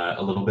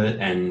a little bit.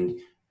 And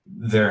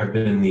there have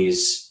been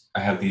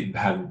had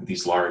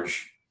these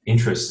large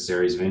interests,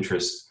 areas of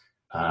interest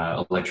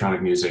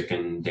electronic music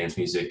and dance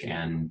music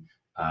and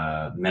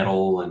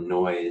metal and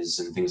noise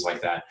and things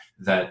like that,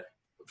 that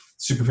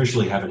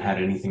superficially haven't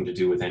had anything to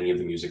do with any of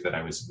the music that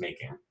I was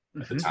making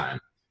at the time.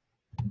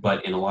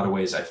 But in a lot of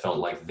ways, I felt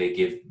like they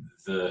give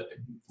the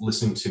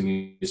listening to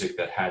music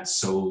that had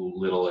so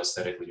little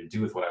aesthetically to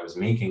do with what I was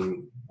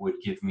making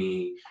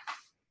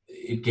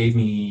it gave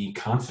me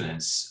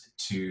confidence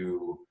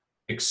to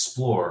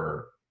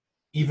explore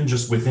even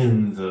just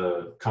within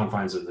the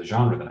confines of the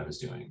genre that I was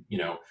doing. You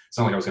know, it's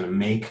not like I was going to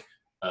make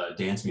a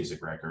dance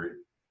music record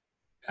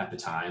at the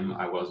time.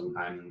 I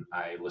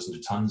listen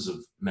to tons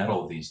of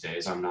metal these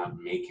days. I'm not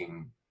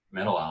making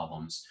metal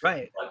albums,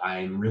 right? But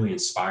I'm really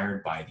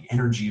inspired by the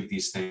energy of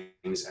these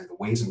things and the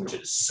ways in which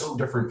it is so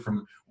different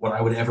from what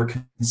I would ever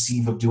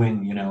conceive of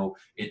doing. You know,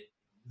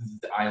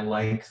 I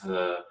like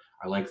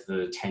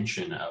the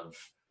tension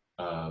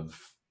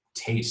of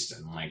taste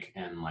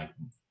and like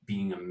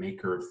being a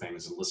maker of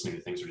things and listening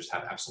to things that just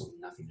have absolutely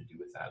nothing to do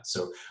with that.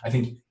 So I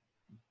think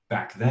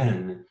back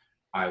then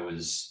I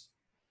was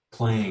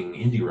playing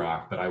indie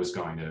rock, but I was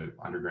going to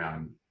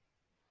underground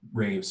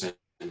raves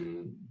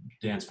and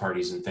dance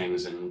parties and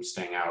things and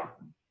staying out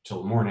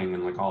till the morning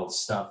and like all this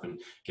stuff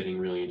and getting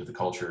really into the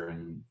culture.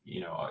 And,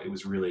 you know, it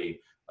was really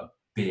a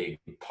big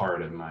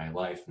part of my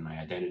life and my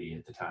identity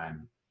at the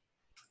time.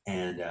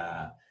 And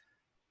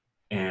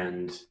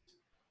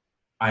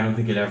I don't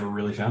think it ever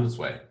really found its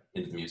way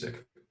into the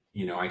music.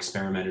 You know, I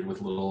experimented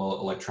with little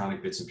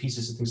electronic bits and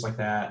pieces and things like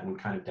that and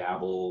would kind of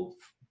dabble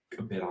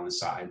a bit on the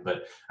side,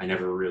 but I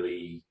never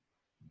really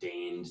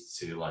deigned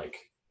to like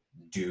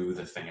do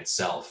the thing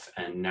itself.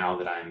 And now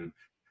that I'm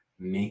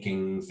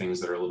making things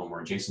that are a little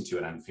more adjacent to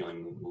it, I'm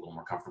feeling a little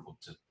more comfortable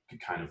to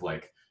kind of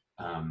like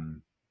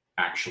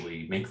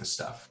actually make the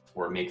stuff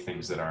or make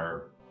things that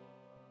are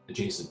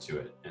adjacent to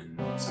it in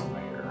some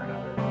way or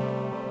another.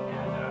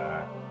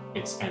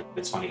 And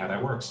it's funny how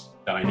that works.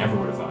 That I never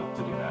would have thought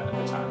to do that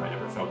at the time. I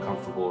never felt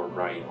comfortable or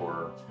right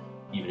or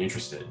even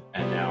interested.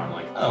 And now I'm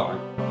like, oh,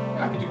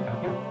 I can do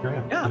that. Yeah, here I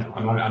am. Yeah. You know,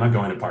 I'm not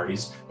going to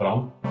parties, but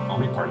I'll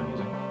make party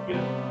music. You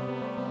know.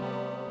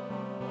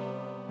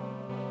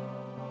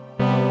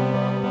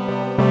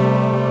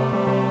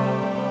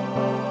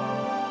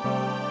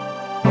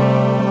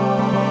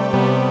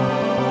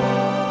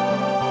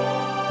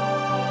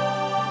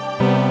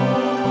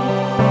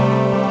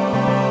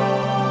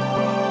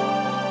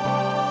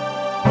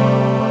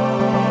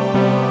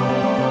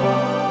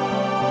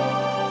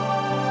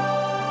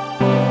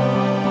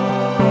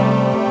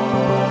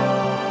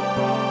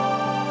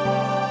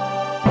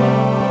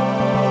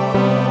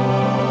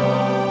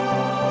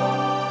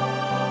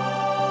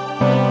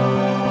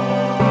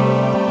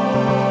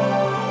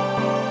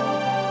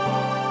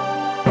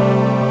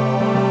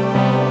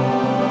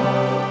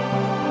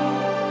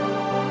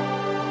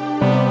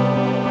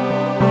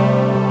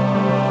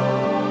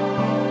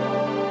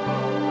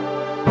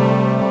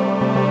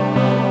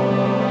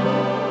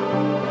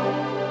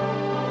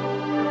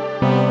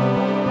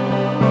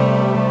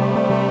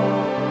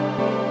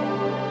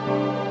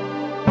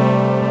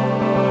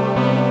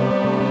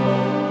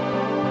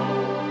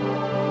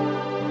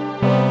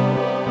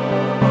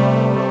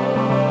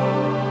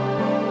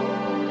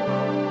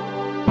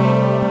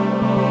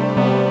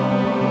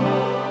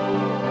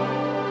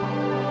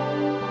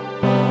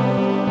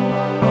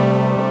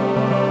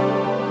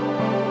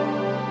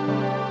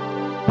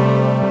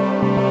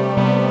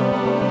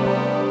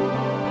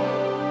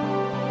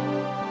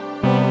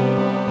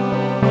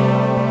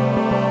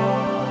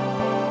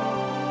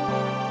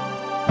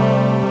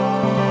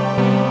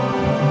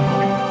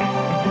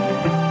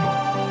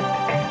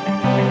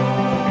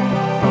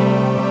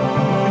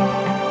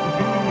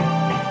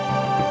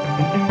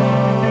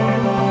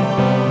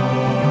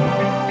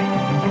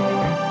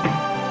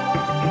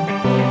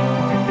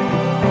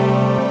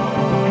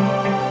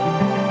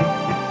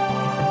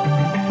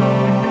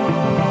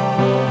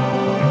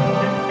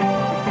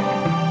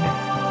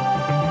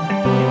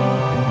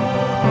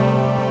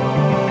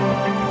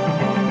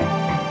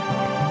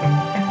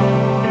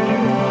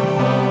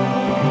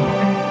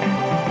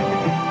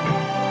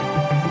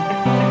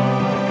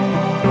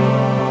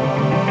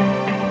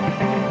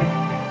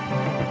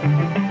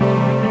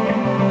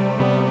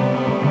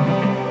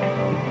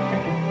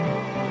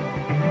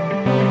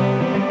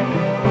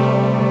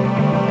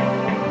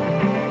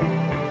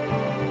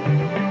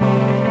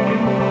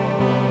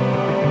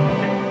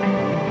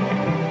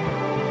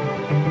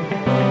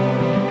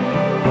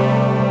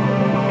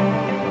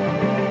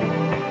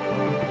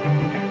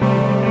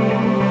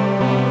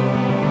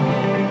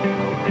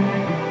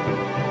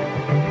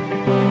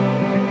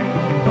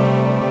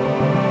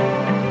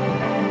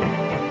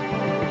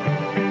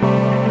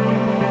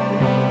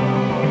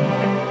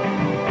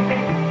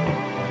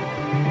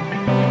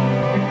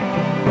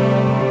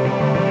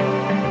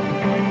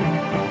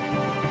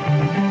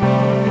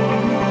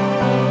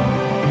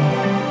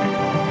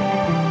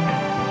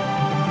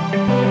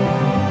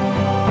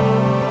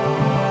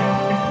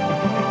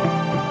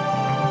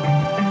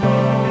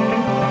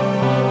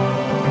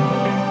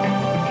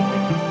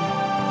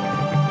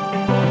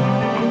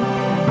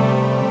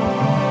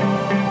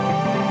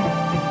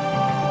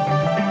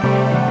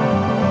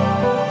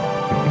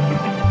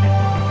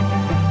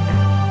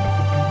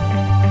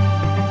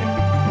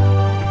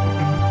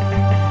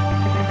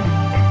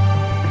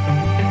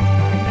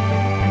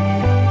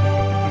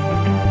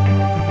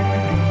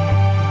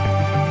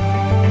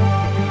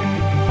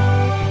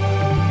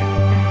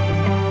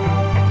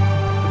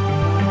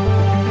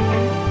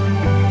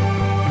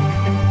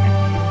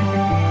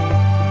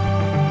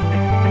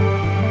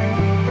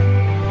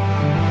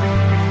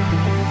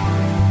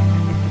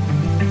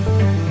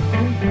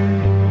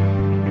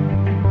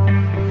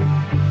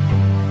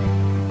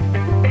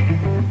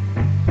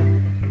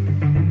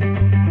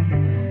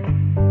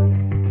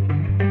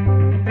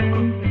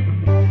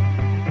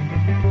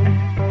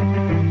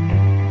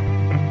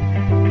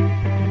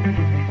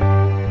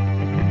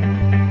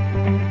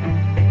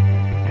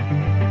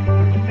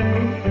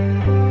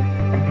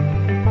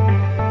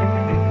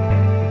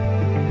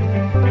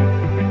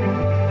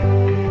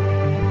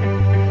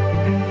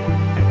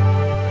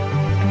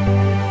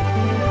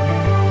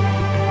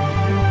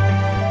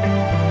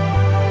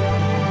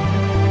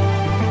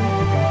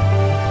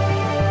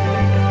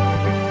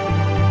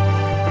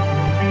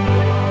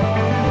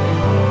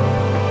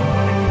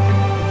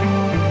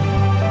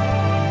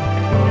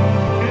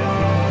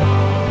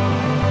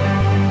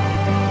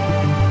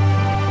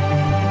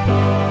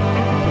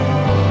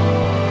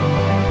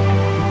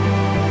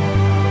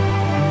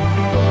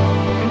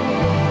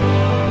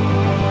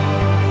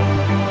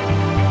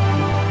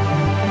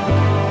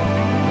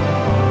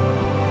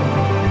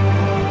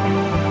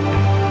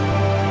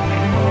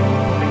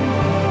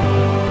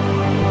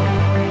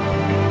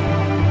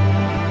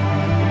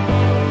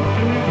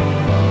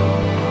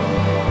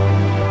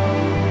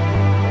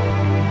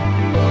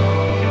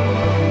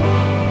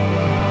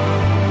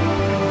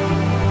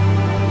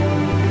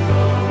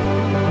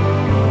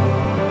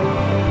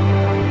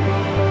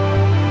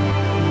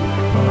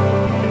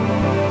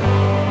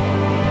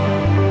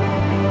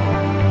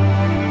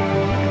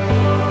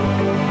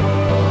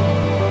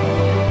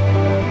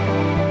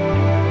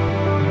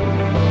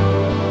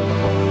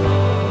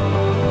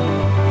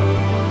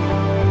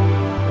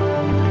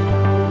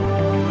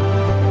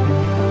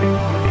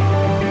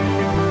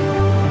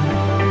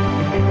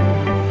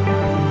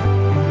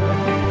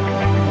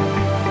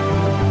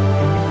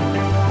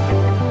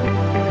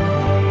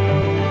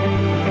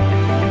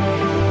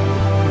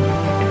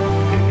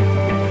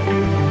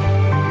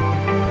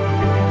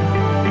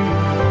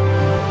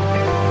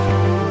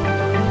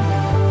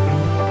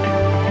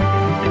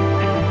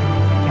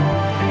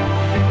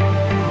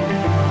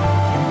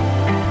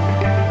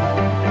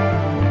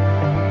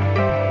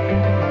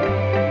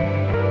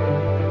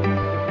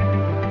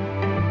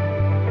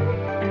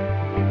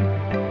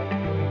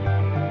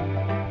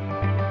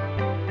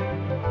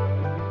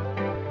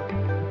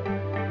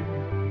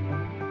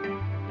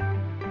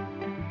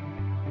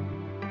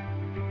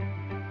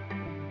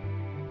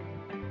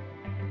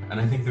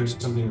 think there's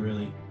something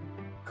really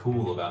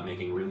cool about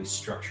making really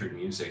structured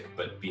music,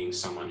 but being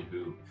someone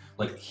who,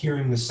 like,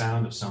 hearing the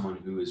sound of someone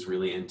who is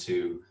really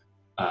into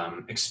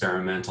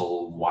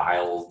experimental,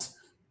 wild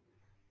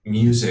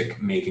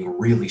music, making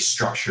really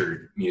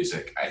structured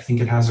music. I think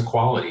it has a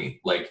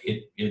quality, like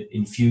it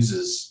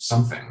infuses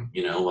something,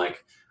 you know,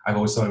 like I've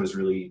always thought it was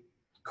really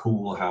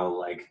cool how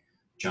like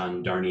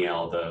John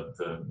Darnielle,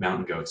 the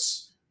Mountain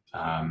Goats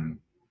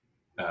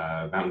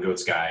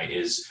guy,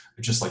 is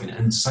just like an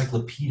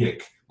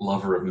encyclopedic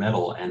lover of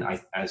metal, and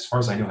as far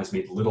as I know, has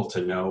made little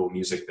to no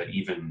music that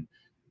even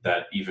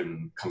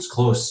comes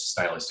close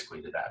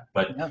stylistically to that.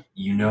 But Yeah.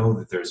 you know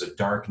that there's a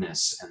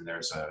darkness, and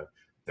there's a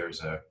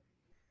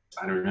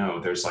I don't know,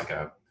 there's like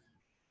a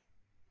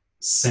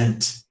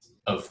scent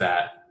of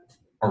that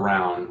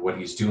around what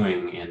he's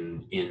doing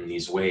in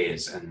these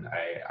ways, and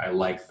I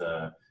like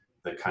the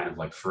kind of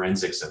like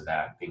forensics of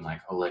that, being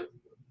like, oh, like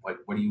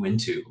what are you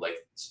into? Like,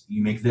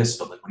 you make this,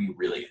 but like, what are you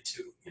really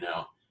into? You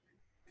know?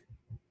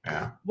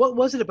 Yeah. What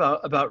was it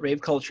about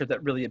rave culture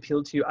that really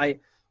appealed to you?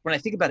 When I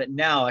think about it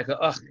now, I go,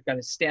 ugh, I got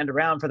to stand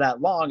around for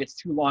that long. It's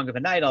too long of a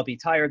night. I'll be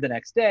tired the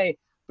next day.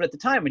 But at the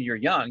time when you're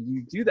young,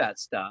 you do that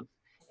stuff.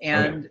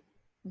 And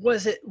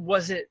was it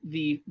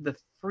the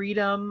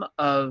freedom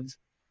of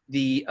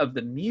the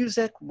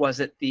music? Was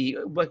it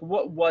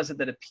what was it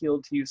that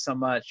appealed to you so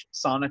much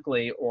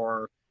sonically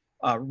or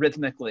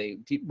rhythmically?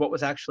 What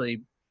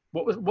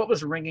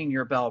was ringing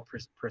your bell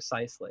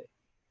precisely?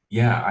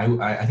 Yeah,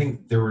 I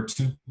think there were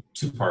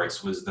two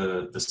parts. Was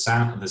the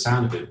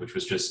sound of it, which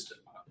was just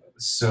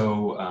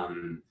so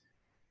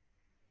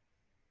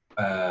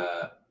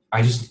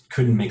I just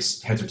couldn't make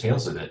heads or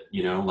tails of it,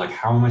 you know? Like,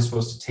 how am I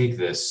supposed to take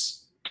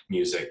this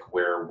music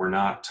where we're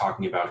not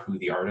talking about who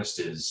the artist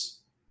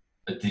is?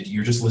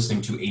 You're just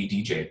listening to a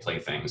DJ play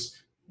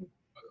things.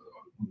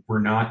 We're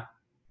not,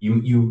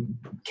 you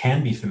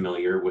can be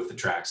familiar with the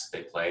tracks that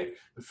they play,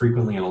 but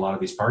frequently in a lot of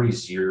these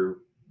parties,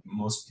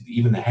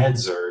 even the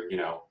heads are, you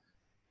know,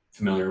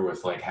 familiar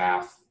with like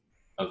half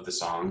of the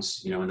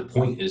songs, you know, and the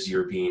point is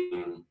you're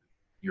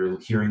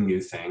hearing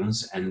new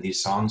things, and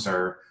these songs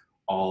are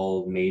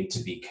all made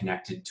to be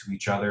connected to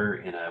each other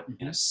in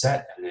a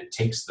set, and it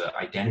takes the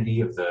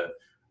identity of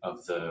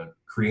the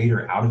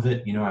creator out of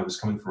it. You know, I was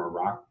coming from a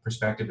rock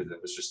perspective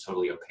that was just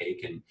totally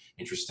opaque and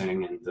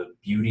interesting, and the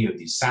beauty of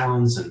these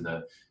sounds, and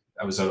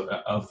I was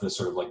of the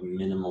sort of like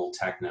minimal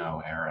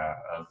techno era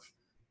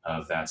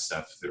of that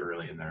stuff. In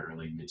the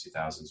early mid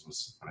 2000s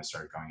was when I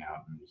started going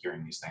out and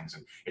hearing these things,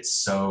 and it's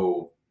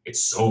so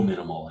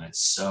minimal, and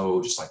it's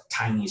so just like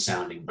tiny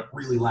sounding but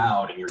really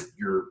loud, and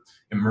you're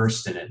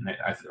immersed in it, and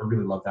I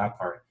really love that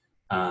part.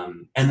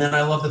 And then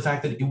I love the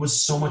fact that it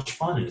was so much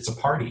fun, and it's a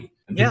party,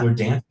 and people are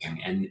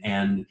dancing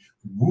and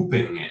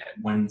whooping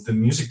when the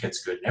music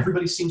gets good, and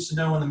everybody seems to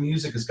know when the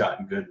music has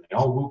gotten good, and they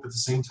all whoop at the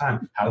same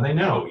time. How do they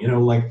know? You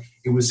know, like,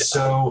 it was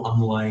so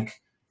unlike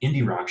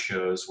indie rock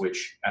shows,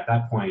 which at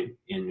that point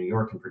in New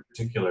York in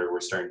particular were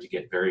starting to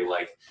get very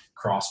like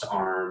crossed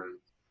arm,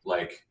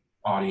 like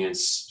audience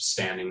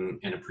standing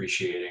and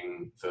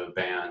appreciating the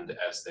band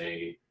as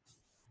they,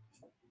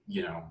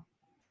 you know,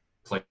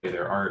 play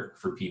their art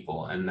for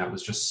people. And that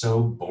was just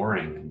so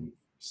boring and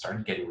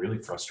started getting really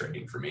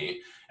frustrating for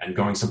me. And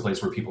going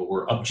someplace where people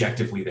were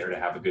objectively there to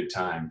have a good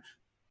time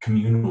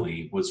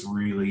communally was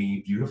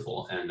really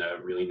beautiful and a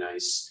really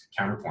nice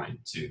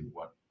counterpoint to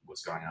what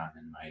was going on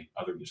in my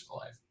other musical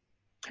life.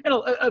 And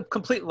a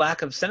complete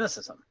lack of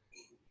cynicism.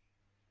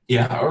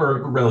 Yeah,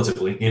 or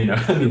relatively, you know.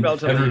 I mean,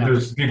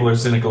 people are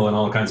cynical in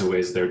all kinds of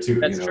ways there too.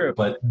 That's you know?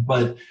 true.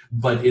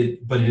 But it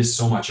is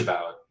so much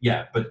about,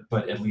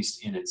 but at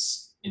least in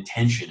its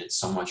intention, it's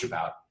so much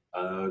about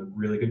a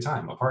really good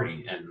time, a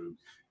party,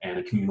 and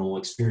a communal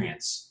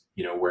experience.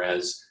 You know,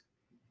 whereas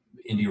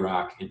indie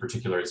rock in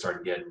particular, it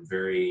started getting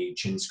very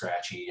chin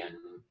scratchy and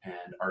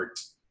art,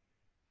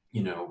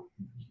 you know,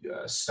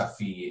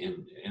 stuffy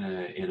in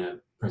a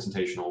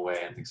presentational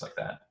way and things like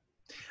that.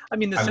 I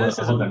mean, the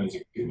cynicism. I love that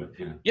music too, but,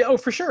 you know. Yeah, oh,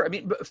 for sure. I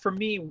mean, but for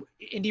me,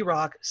 indie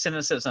rock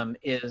cynicism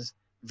is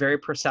very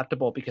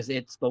perceptible because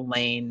it's the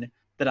lane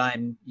that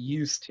I'm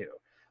used to.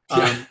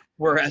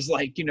 Whereas,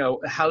 like, you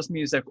know, house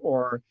music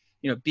or,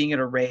 you know, being at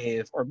a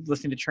rave or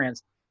listening to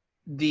trance,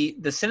 the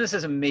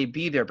cynicism may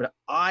be there, but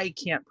I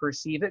can't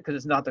perceive it because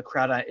it's not the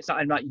crowd.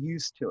 I'm not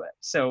used to it.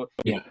 So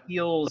it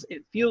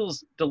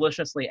feels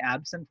deliciously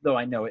absent, though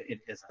I know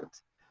it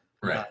isn't.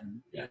 Right.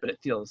 But it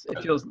feels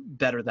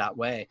better that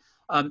way.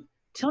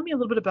 Tell me a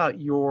little bit about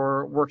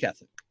your work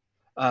ethic,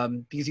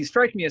 because you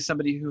strike me as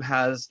somebody who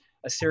has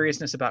a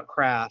seriousness about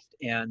craft,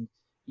 and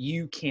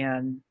you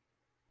can.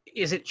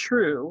 Is it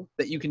true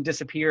that you can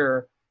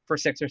disappear for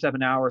 6 or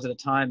 7 hours at a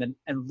time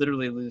and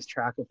literally lose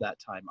track of that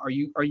time? Are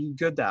you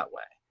good that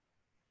way?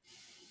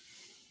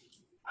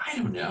 I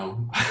don't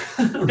know.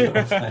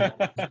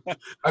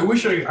 I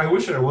wish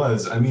I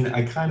was. I mean,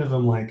 I kind of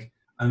am like,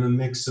 I'm a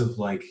mix of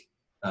like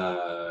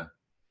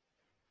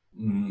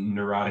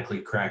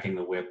neurotically cracking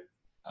the whip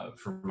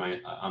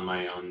on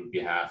my own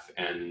behalf,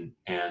 and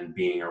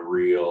being a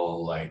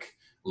real like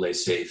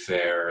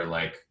laissez-faire,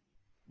 like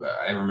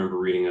I remember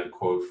reading a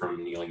quote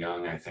from Neil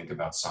Young, I think,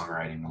 about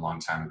songwriting a long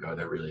time ago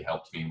that really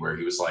helped me, where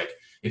he was like,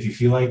 if you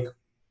feel like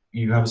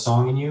you have a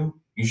song in you,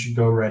 you should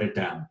go write it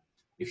down.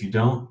 If you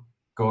don't,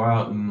 go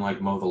out and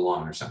like mow the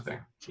lawn or something,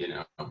 you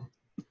know?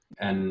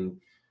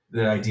 And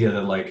the idea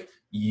that like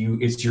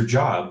it's your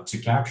job to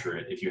capture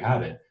it if you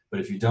have it, but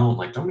if you don't,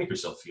 like, don't make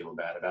yourself feel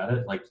bad about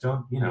it. Like,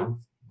 don't,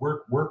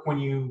 work when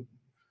you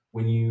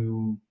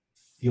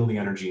feel the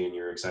energy and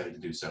you're excited to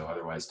do so.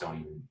 Otherwise, don't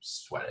even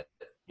sweat it,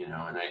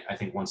 And I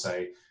think once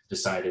I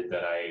decided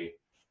that I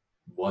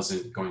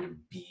wasn't going to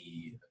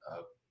be a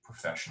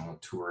professional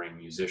touring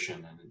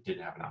musician and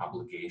didn't have an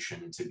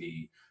obligation to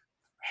be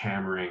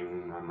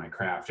hammering on my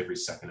craft every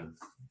second of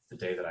the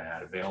day that I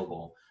had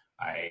available,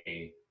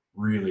 I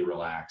really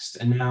relaxed.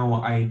 And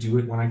now I do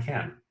it when I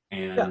can.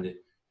 And yeah.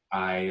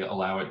 I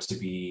allow it to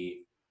be,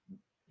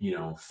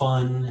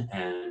 fun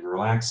and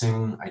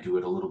relaxing. I do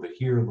it a little bit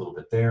here, a little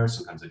bit there.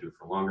 Sometimes I do it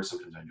for longer.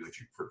 Sometimes I do it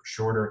for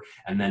shorter.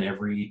 And then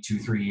every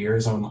 2-3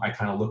 years, I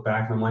kind of look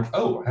back and I'm like,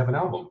 oh, I have an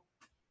album.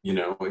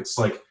 It's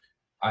like,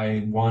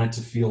 I want it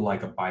to feel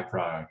like a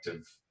byproduct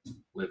of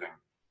living,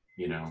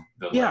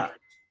 like,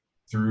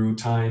 through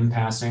time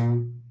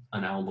passing,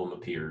 an album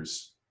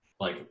appears.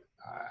 Like,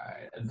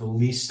 the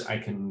least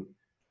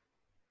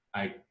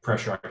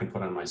pressure I can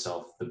put on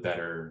myself, the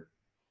better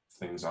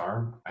things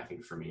are, I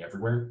think, for me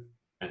everywhere.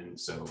 And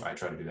so I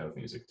try to do that with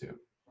music too.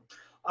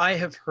 I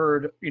have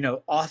heard,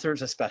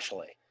 authors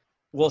especially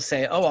will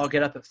say, oh, I'll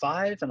get up at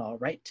 5 and I'll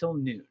write till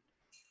noon.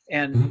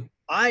 And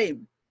I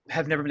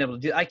have never been able to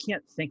do, I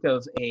can't think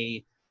of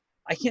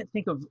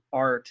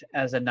art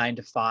as a 9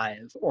 to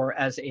 5 or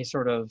as a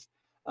sort of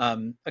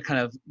a kind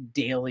of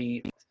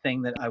daily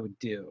thing that I would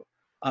do.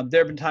 There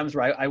have been times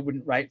where I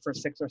wouldn't write for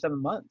 6 or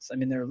 7 months. I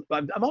mean,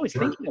 I'm always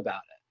thinking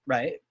about it,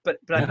 right? But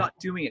I'm not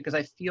doing it because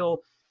I feel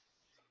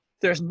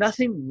there's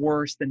nothing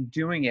worse than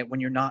doing it when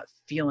you're not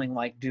feeling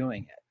like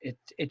doing it.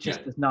 It just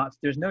is not.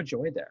 There's no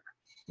joy there.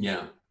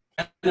 Yeah,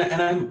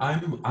 and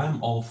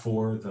I'm all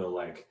for the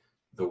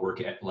work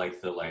at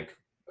 5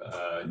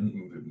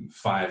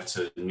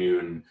 to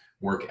noon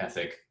work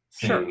ethic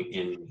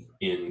thing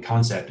in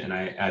concept, and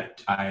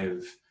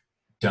I've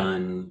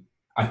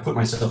put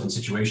myself in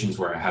situations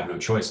where I have no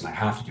choice and I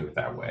have to do it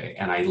that way,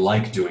 and I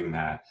like doing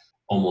that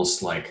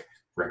almost like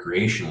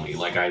recreationally.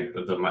 Like I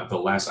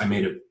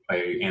made a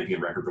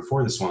ambient record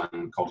before this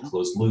one called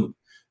Closed Loop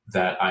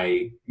that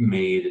I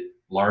wrote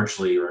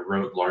largely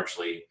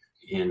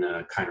in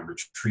a kind of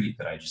retreat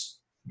that I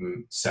just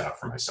set up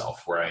for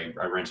myself, where I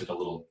rented a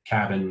little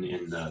cabin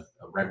in the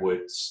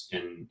redwoods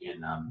in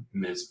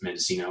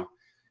Mendocino,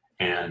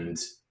 and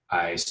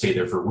I stayed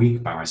there for a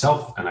week by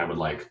myself, and I would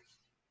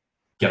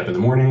get up in the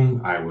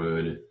morning, I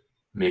would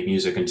make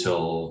music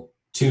until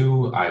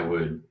 2, I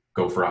would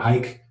go for a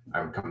hike,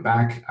 I would come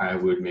back, I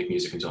would make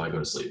music until I go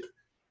to sleep.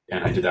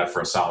 And I did that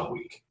for a solid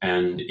week.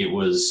 And it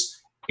was,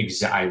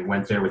 I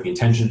went there with the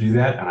intention to do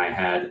that, and I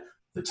had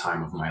the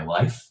time of my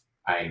life.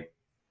 I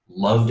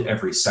loved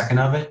every second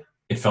of it.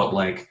 It felt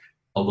like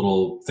a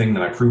little thing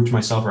that I proved to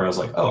myself, where I was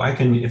like, oh, I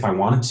can, if I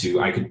wanted to,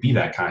 I could be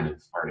that kind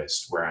of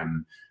artist where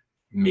I'm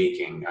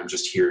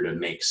just here to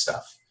make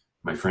stuff.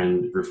 My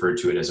friend referred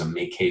to it as a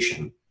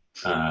makeation,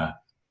 and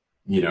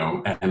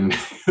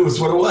it was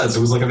what it was.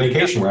 It was like a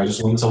vacation where I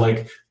just wanted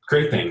to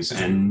create things,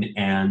 and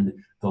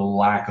the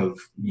lack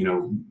of,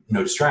 no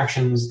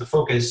distractions, the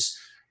focus,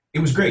 it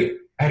was great.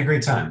 I had a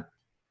great time.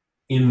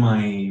 In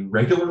my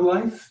regular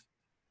life,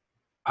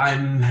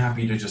 I'm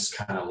happy to just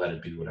kind of let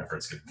it be whatever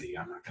it's going to be.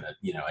 I'm not going to,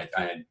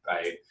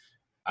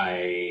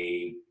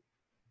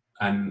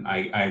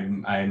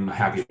 I'm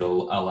happy to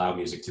allow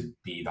music to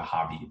be the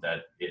hobby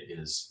that it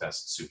is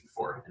best suited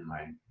for in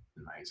my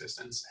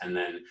existence. And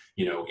then,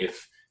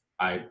 if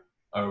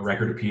a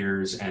record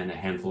appears and a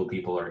handful of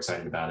people are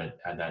excited about it,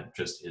 and that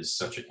just is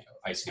such an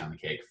icing on the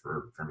cake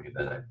for me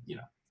that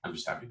I'm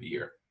just happy to be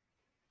here.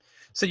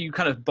 So you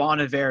kind of Bon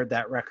Ivered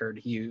that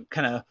record. You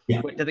kind of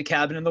went to the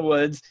cabin in the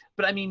woods.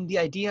 But I mean, the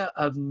idea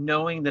of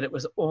knowing that it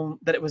was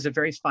a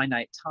very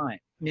finite time.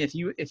 I mean,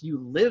 if you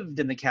lived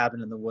in the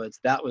cabin in the woods,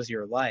 that was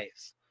your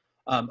life.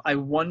 I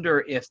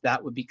wonder if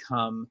that would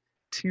become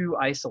too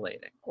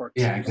isolating or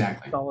too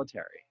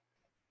solitary.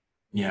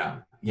 Yeah,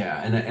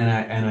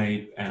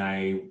 and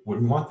I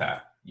wouldn't want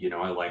that.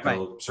 I like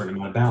a certain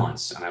amount of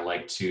balance, and I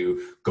like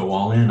to go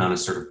all in on a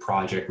sort of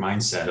project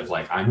mindset of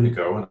I'm going to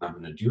go and I'm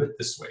going to do it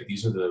this way.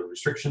 These are the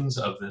restrictions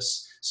of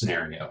this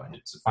scenario, and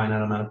it's a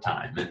finite amount of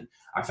time. And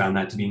I found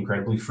that to be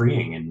incredibly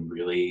freeing, and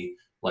really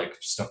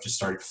stuff just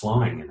started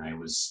flowing, and I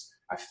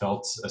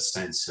felt a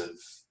sense of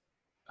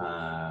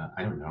I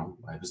don't know,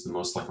 I was the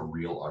most like a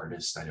real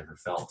artist I'd ever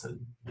felt,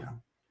 and I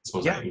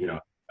suppose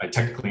I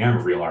technically am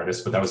a real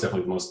artist, but that was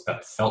definitely the most that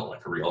I felt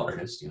like a real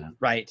artist,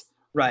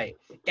 Right.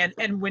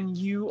 And when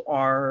you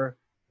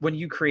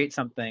create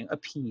something, a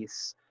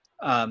piece,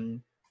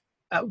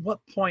 at what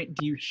point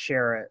do you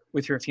share it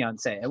with your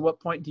fiance? At what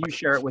point do you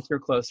share it with your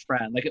close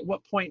friend? At what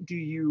point do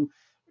you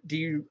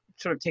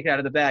sort of take it out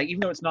of the bag,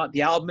 even though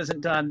the album isn't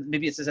done,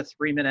 maybe it's just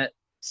a 3-minute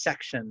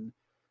section.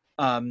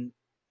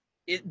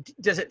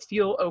 does it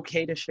feel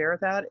okay to share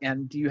that?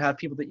 And do you have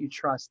people that you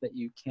trust that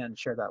you can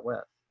share that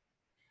with?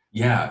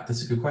 Yeah,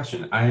 that's a good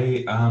question.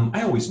 I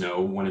always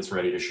know when it's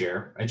ready to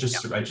share. I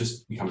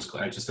just becomes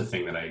just a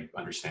thing that I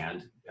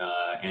understand,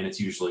 and it's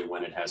usually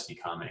when it has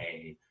become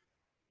a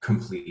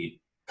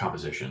complete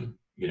composition.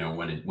 You know,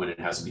 when it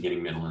has a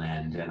beginning, middle, and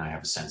end, and I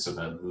have a sense of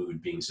a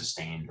mood being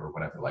sustained or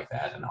whatever like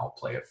that, and I'll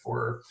play it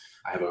for.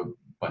 I have a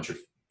bunch of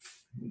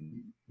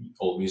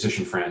old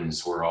musician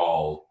friends who are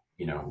all,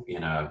 you know,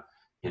 in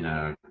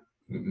a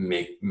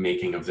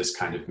making of this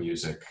kind of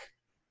music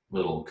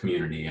little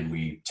community, and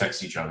we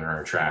text each other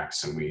our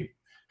tracks, and we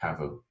have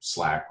a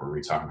Slack where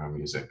we talk about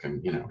music,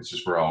 and you know, it's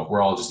just we're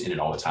all just in it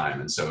all the time,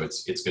 and so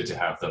it's good to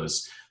have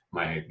those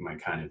my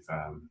kind of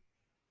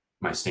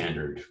my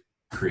standard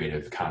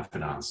creative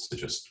confidants to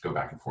just go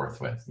back and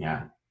forth with.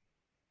 Yeah.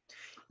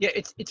 Yeah,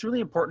 it's really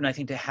important, I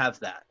think, to have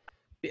that.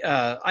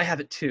 I have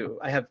it too.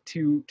 I have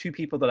two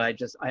people that I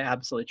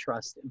absolutely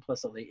trust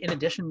implicitly, in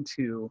addition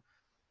to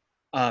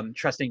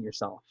trusting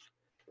yourself.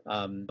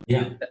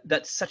 Yeah.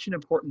 That's such an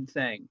important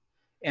thing.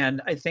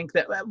 And I think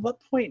that, at what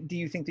point do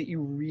you think that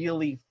you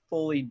really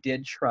fully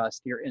did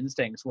trust your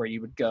instincts, where you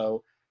would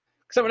go?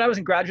 So when I was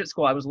in graduate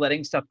school, I was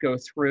letting stuff go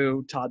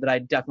through, Todd, that I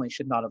definitely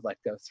should not have let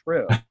go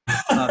through.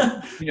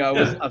 You know,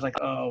 Yeah. I was like,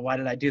 oh, why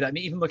did I do that? I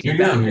mean, even looking You're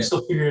back, young, you're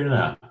still figuring it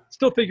out.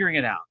 still figuring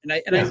it out. And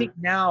I Yeah. think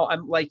now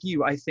I'm like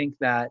you. I think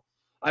that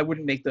I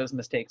wouldn't make those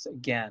mistakes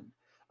again.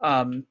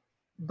 Um,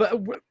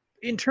 but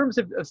in terms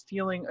of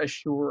feeling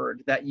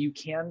assured that you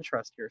can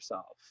trust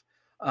yourself,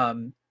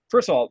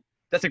 first of all,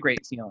 that's a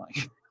great feeling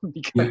Yeah.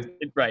 because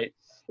right,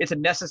 it's a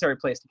necessary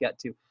place to get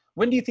to.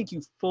 When do you think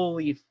you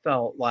fully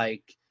felt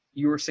like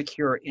you were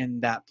secure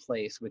in that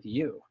place with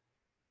you?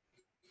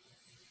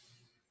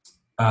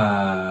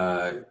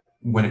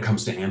 When it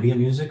comes to ambient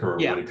music, or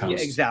Yeah, when it yeah, comes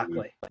to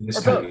exactly. this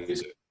Or kind both. of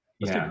music?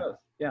 Let's do Yeah. both.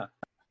 Yeah.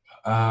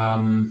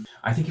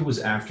 I think it was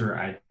after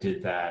I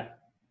did that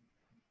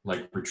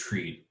like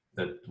retreat,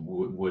 that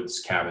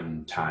woods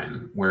cabin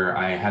time, where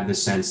I had the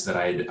sense that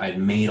I'd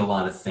made a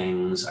lot of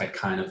things. I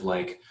kind of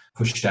like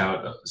pushed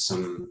out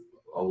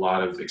a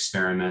lot of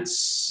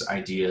experiments,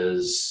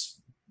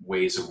 ideas,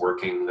 ways of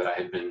working that I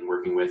had been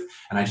working with,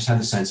 and I just had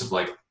the sense of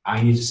like,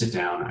 I need to sit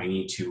down. I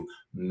need to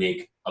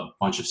make a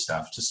bunch of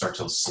stuff to start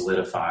to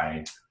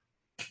solidify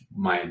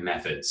my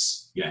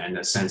methods. Yeah, and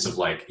a sense of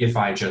like, if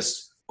I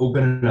just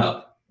open it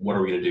up, what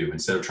are we going to do,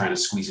 instead of trying to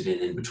squeeze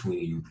it in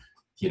between,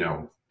 you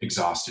know,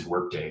 exhausted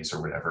work days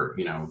or whatever,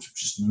 you know,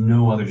 just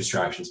no other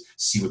distractions,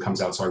 see what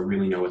comes out, so I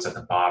really know what's at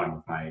the bottom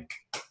of my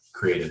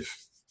creative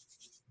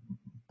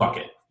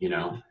bucket, you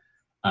know.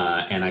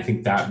 And I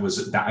think that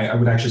was that. I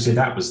would actually say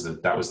that was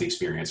the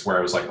experience where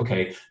I was like,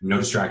 okay, no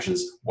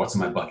distractions. What's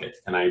in my bucket?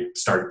 And I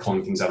started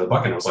pulling things out of the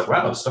bucket. And I was like,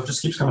 wow, stuff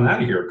just keeps coming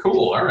out of here.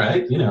 Cool. All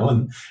right, you know.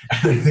 And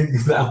I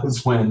think that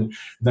was when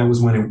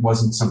it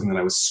wasn't something that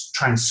I was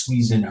trying to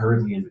squeeze in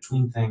hurriedly in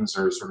between things,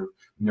 or sort of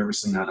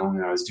nervously not knowing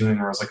what I was doing.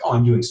 Or I was like, oh,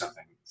 I'm doing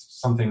something.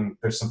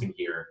 There's something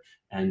here.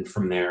 And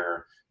from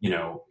there, you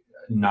know,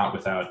 not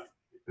without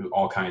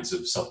all kinds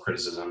of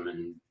self-criticism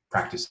and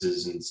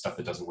practices and stuff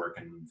that doesn't work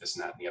and this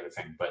and that and the other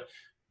thing, but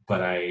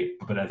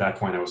at that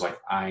point I was like,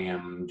 I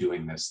am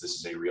doing this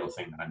is a real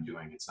thing that I'm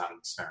doing. It's not an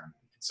experiment,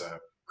 it's a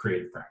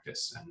creative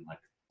practice. And like,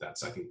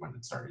 that's, I think, when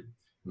the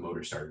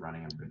motor started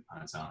running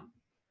on its own.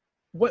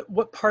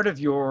 What part of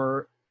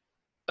your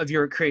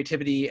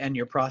creativity and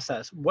your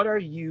process, what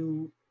do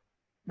you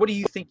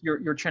think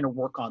you're trying to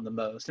work on the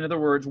most? In other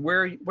words,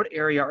 what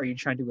area are you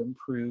trying to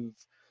improve,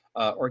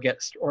 or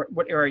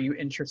what area are you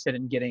interested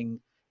in getting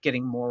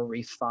more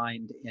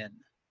refined in?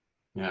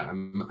 Yeah,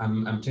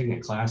 I'm taking a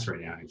class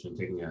right now. Actually, I'm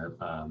taking a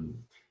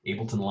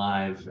Ableton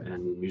Live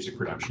and music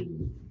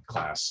production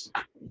class,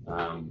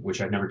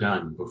 which I've never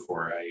done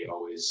before. I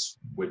always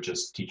would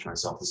just teach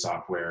myself the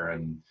software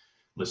and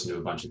listen to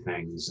a bunch of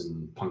things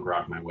and punk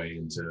rock my way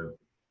into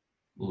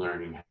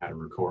learning how to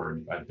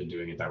record. I've been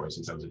doing it that way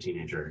since I was a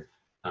teenager,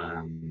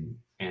 and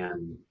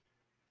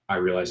I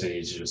realized I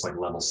needed to just like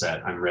level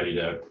set. I'm ready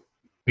to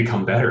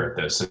become better at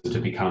this and to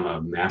become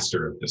a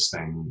master of this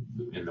thing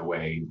in the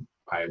way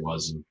I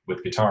was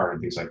with guitar and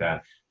things like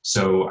that.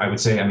 So I would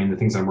say, I mean, the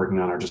things I'm working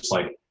on are just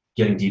like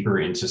getting deeper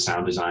into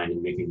sound design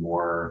and making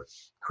more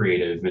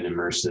creative and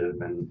immersive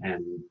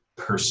and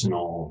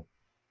personal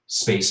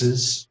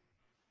spaces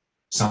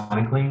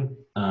sonically.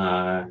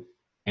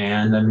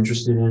 And I'm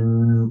interested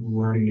in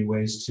learning new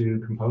ways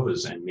to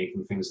compose and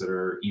making things that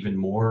are even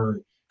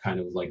more kind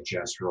of like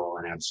gestural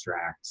and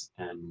abstract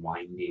and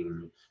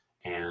winding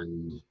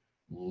and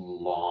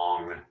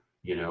long,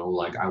 you know,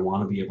 like I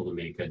want to be able to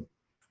make a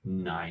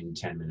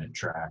 9-10 minute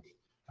track.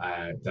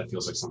 That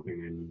feels like something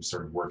I'm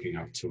sort of working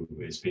up to,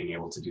 is being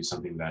able to do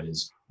something that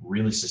is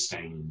really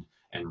sustained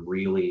and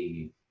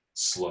really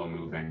slow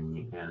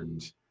moving.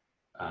 And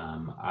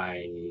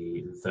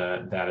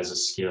that is a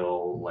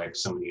skill, like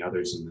so many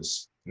others in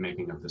this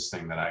making of this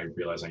thing, that I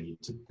realize I need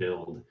to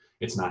build.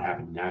 It's not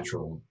happening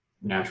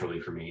naturally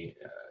for me,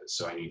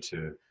 so I need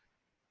to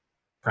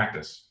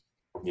practice.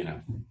 You know,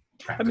 I mean,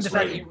 practice the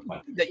fact writing.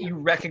 that you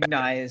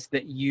recognize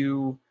that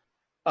you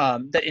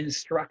that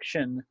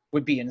instruction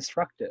would be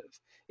instructive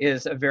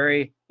is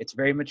it's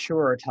very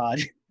mature, Todd.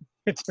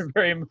 It's a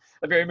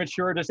very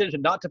mature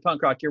decision not to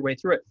punk rock your way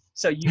through it.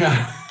 So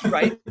Yeah.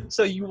 right?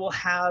 So you will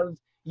have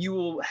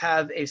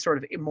a sort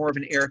of more of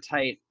an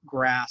airtight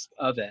grasp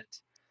of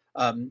it,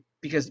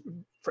 because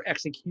for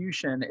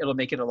execution it'll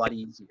make it a lot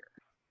easier.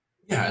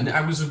 Yeah, and I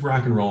was a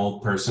rock and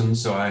roll person,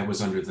 so I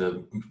was under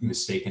the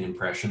mistaken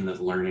impression that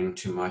learning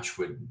too much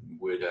would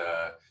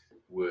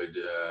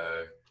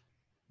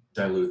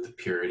dilute the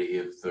purity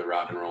of the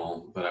rock and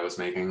roll that I was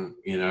making,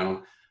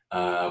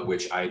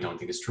 which I don't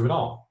think is true at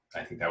all.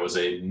 I think that was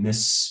a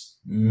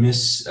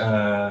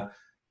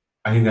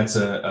I think that's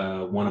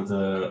one of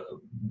the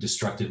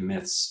destructive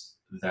myths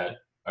that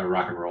a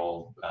rock and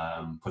roll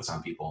puts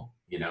on people.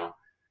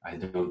 I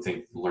don't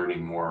think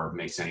learning more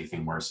makes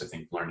anything worse. I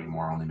think learning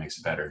more only makes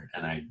it better.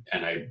 And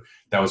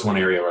that was one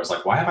area where I was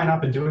like, why have I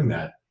not been doing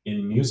that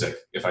in music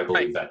if I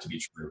believe that to be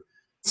true?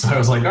 So I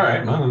was like, all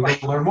right, well, I'm going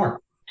to learn more.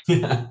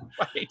 Yeah.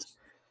 Right.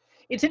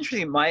 It's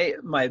interesting.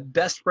 My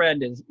best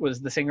friend was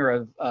the singer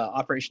of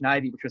Operation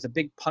Ivy, which was a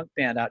big punk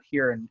band out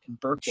here in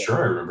Berkeley. Sure,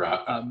 I remember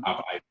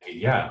Op Ivy,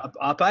 yeah.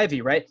 Op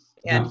Ivy, right?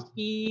 And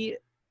yeah.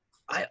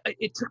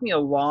 It took me a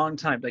long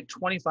time, like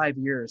 25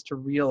 years, to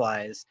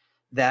realize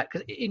that,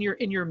 because in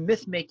your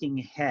myth making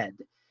head,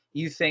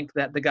 you think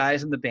that the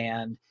guys in the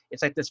band,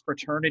 it's like this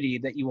fraternity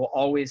that you will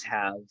always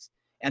have,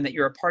 and that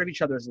you're a part of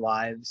each other's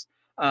lives.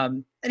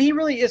 And he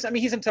really is. I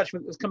mean, he's in touch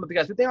with some of the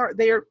guys, but they are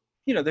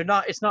they're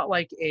not. It's not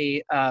like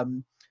a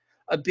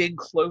big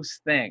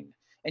close thing.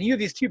 And you have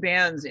these two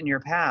bands in your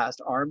past,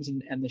 Arms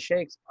and the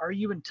Shakes. Are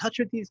you in touch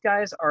with these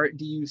guys?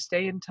 Do you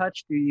stay in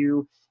touch?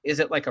 Is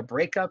it like a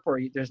breakup, or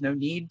there's no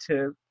need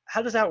to?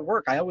 How does that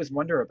work? I always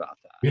wonder about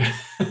that. Yeah.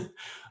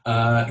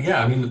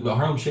 Yeah, I mean, the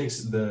Harlem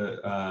Shakes, the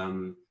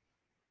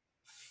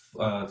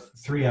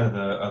 3 out of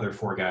the other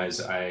 4 guys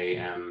two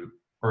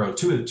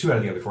out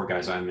of the other 4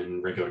 guys I'm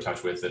in regular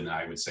touch with, and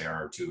I would say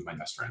are 2 of my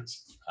best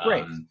friends.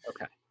 Great.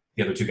 Okay.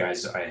 The other 2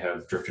 guys I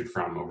have drifted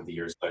from over the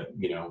years, but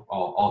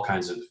all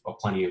kinds of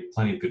plenty of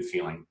good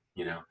feeling,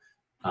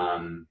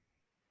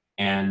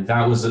 and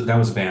that was a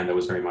band that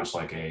was very much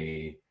like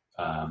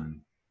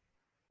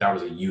that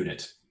was a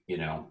unit,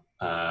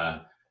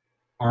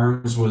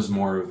 Arms was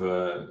more of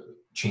a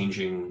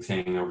changing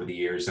thing over the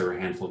years. There were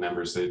a handful of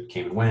members that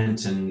came and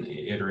went, and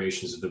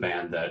iterations of the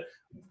band that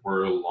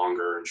were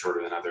longer and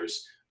shorter than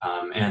others.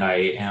 And I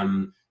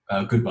am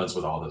good buds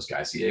with all those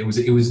guys. It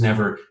was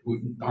never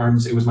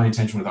Arms. It was my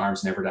intention with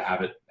Arms never to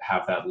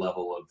have that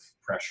level of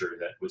pressure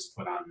that was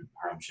put on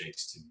Harlem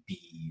Shakes to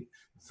be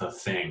the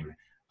thing.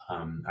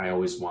 I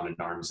always wanted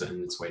Arms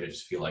in its way to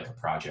just feel like a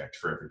project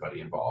for everybody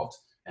involved.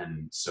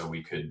 And so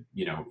we could,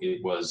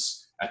 it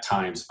was at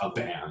times a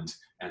band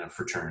and a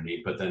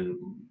fraternity, but then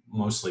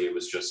mostly it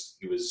was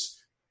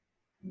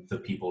the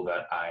people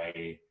that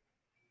I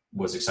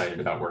was excited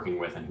about working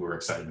with and who were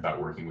excited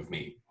about working with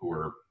me, who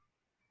were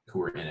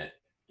in it,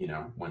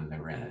 when they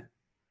were in it.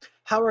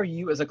 How are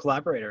you as a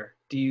collaborator?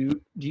 Do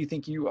you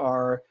think you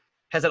are?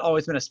 Has it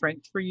always been a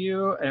strength for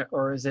you,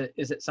 or is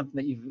it something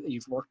that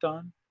you've worked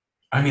on?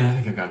 I mean, I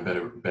think I've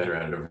gotten better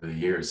at it over the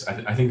years.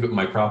 I think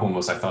my problem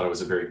was I thought I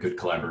was a very good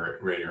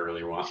collaborator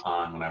earlier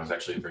on, when I was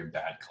actually a very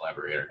bad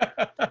collaborator.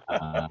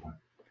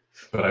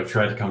 But I've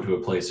tried to come to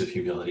a place of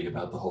humility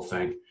about the whole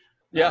thing.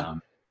 Yeah.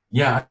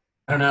 Yeah.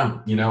 I don't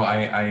know.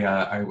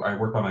 I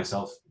work by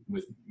myself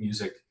with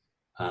music,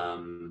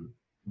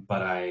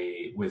 but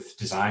with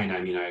design, I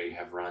mean, I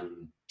have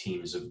run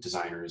teams of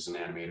designers and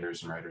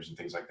animators and writers and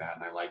things like that,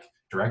 and I like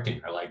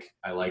directing. I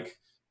like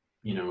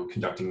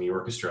conducting the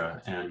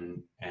orchestra,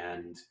 and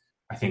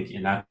I think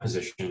in that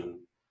position,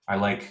 I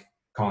like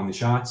calling the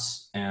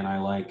shots, and I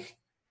like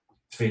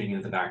fading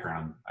into the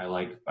background. I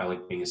like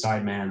being a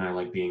sideman. I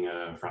like being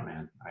a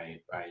frontman. I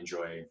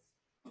enjoy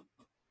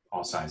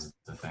all sides of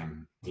the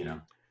thing.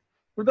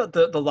 What about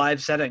the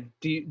live setting?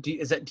 Do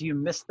you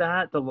miss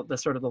that, the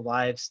sort of the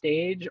live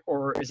stage,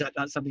 or is that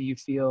not something you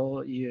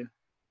feel you?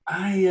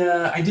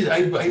 I do.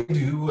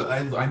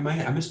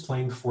 I miss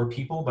playing for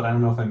people, but I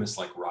don't know if I miss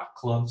like rock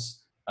clubs.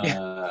 I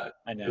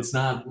know. It's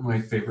not my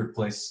favorite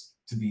place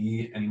to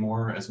be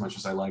anymore, as much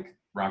as I like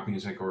rock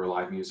music or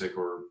live music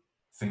or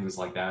things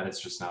like that. It's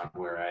just not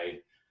where I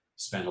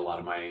spend a lot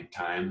of my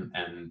time.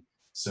 And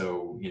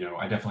so,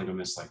 I definitely don't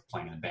miss like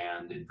playing in a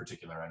band in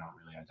particular. I don't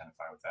really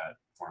identify with that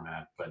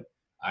format, but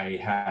I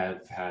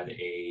have had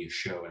a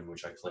show in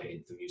which I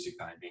played the music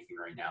that I'm making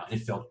right now.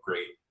 And it felt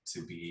great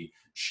to be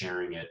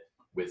sharing it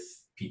with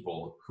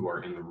people who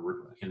are in the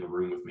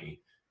room with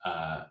me.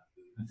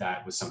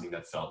 That was something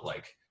that felt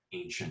like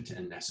ancient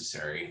and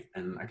necessary,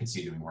 and I could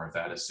see doing more of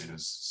that as soon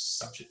as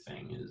such a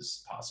thing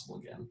is possible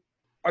again.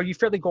 Are you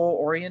fairly goal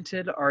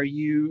oriented?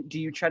 Do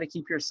you try to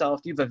keep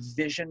yourself? Do you have a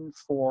vision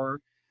for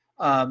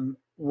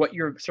what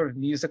your sort of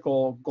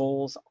musical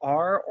goals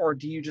are, or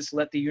do you just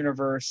let the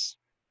universe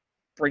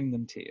bring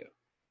them to you?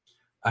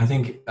 I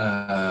think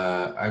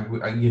I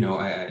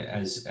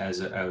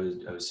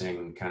was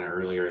saying kind of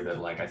earlier that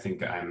like I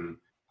think I'm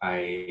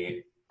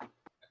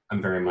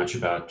very much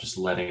about just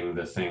letting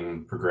the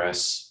thing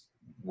progress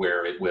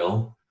where it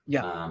will.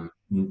 Yeah.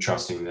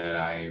 Trusting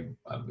that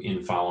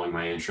in following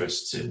my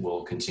interests, it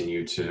will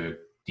continue to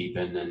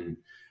deepen and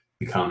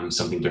become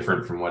something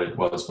different from what it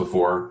was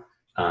before.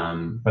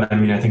 But I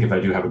mean, I think if I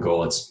do have a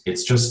goal,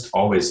 it's just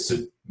always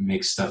to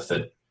make stuff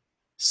that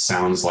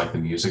sounds like the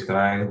music that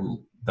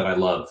I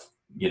love,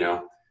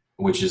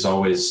 which is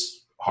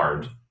always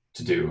hard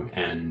to do.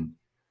 And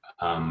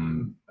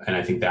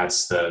I think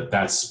that's the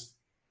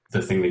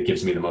thing that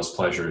gives me the most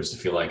pleasure, is to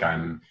feel like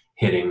I'm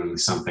hitting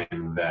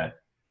something that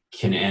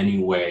can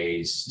any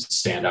way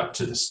stand up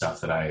to the stuff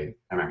that I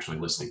am actually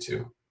listening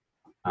to.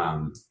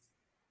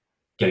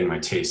 Getting my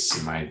tastes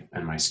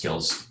and my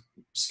skill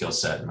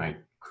set and my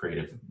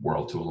creative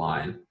world to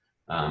align.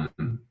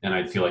 And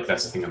I feel like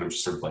that's the thing that I'm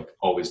just sort of like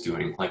always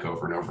doing, like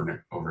over and over and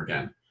over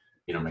again.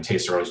 My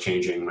tastes are always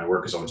changing, my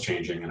work is always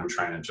changing, and I'm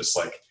trying to just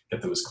like get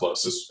them as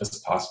close as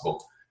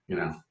possible.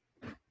 Yeah.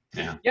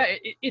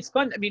 It's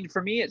fun. I mean,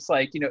 for me, it's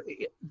like,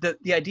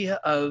 the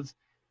idea of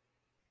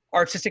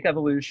artistic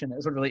evolution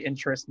is what really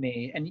interests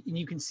me. And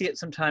you can see it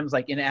sometimes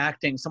like in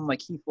acting. Someone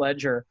like Heath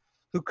Ledger,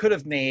 who could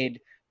have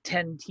made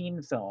 10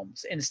 teen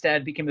films,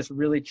 instead became this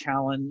really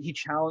he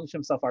challenged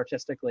himself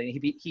artistically.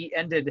 He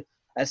ended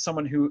as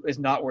someone who is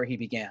not where he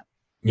began.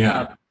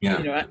 I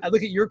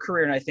look at your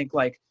career and I think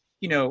like,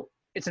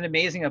 it's an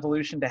amazing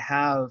evolution to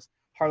have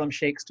Harlem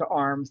Shakes to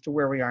Arms to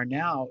where we are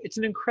now. It's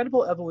an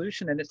incredible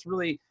evolution, and it's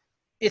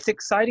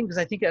exciting because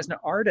I think as an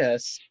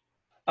artist,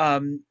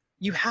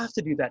 you have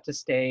to do that to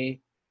stay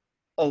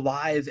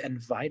alive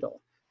and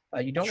vital.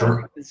 You don't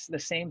want to do the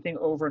same thing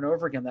over and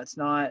over again. That's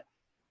not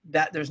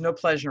that. There's no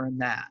pleasure in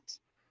that.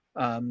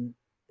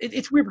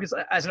 It's weird because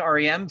as an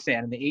REM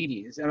fan in the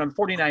 80s, and I'm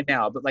 49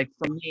 now, but like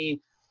for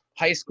me,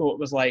 high school, it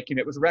was like,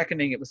 it was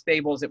Reckoning, it was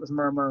Fables, it was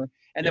Murmur.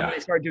 And then when they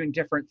started doing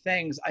different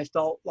things, I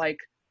felt like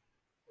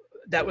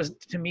that was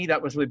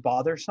really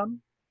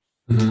bothersome.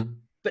 Mm-hmm.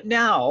 But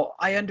now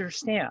I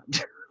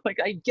understand. Like,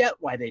 I get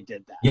why they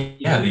did that.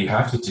 Yeah, you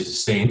have to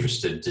stay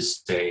interested, to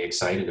stay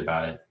excited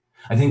about it.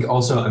 I think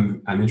also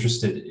I'm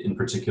interested in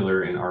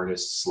particular in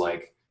artists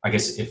like, I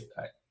guess I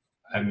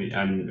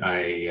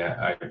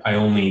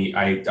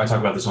talk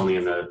about this only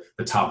in the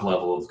top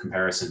level of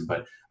comparison,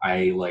 but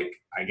I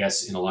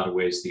guess in a lot of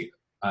ways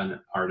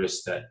an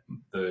artist that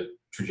the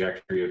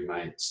trajectory of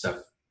my stuff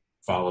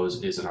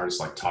follows is an artist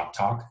like Talk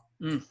Talk.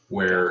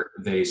 Where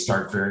they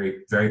start very,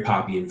 very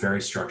poppy and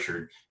very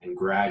structured, and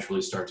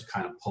gradually start to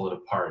kind of pull it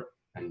apart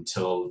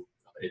until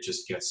it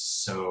just gets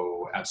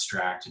so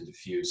abstract and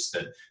diffuse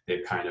that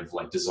they've kind of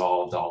like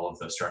dissolved all of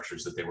the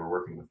structures that they were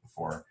working with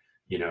before.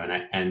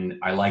 And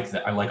I like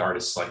that. I like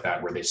artists like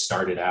that, where they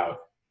started out,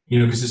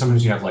 because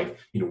sometimes you have like,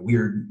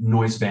 weird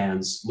noise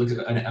bands. Look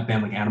at a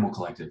band like Animal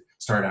Collective,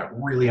 started out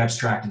really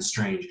abstract and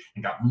strange,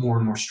 and got more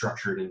and more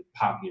structured and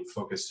poppy and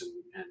focused and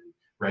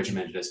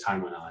regimented as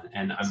time went on.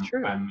 And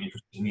I'm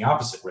interested in the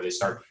opposite, where they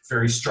start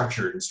very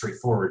structured and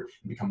straightforward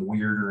and become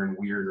weirder and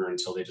weirder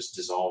until they just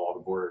dissolve all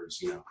the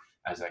borders,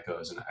 as that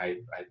goes. And I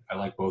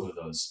like both of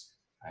those.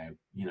 I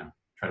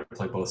try to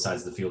play both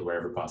sides of the field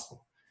wherever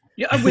possible.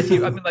 Yeah, I'm with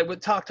you. I mean, like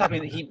with Talk Talk,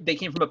 they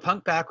came from a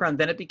punk background,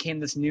 then it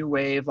became this new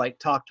wave. Like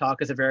Talk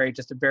Talk is a very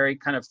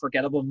kind of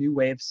forgettable new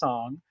wave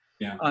song.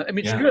 Yeah.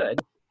 It's good.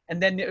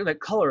 And then like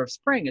Color of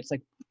Spring, it's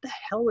like, what the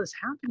hell is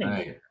happening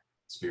here?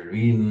 Spirit of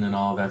Eden and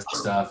all that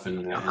stuff,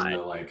 and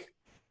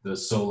the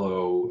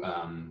solo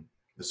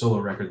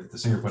record that the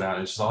singer put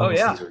out. It's just all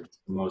these things are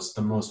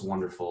the most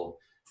wonderful,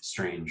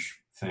 strange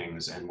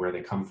things, and where they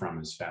come from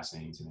is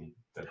fascinating to me.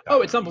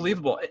 It's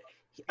unbelievable.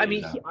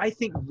 I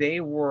think they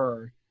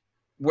were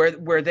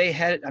where they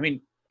had.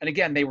 And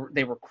again, they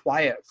were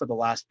quiet for the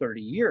last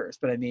 30 years,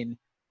 but I mean,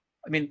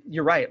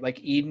 you're right. Like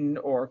Eden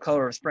or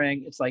Color of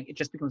Spring, it's like it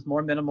just becomes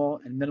more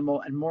minimal and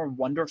more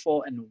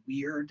wonderful and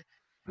weird.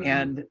 Mm-hmm.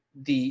 And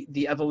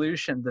the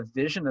evolution, the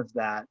vision of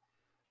that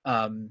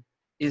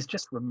is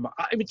just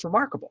it's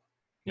remarkable.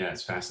 Yeah,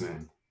 it's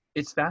fascinating.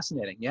 It's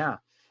fascinating. Yeah.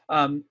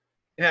 I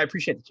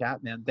appreciate the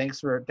chat, man. Thanks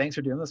for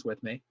doing this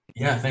with me.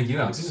 Yeah, thank you,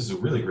 Alex. This is a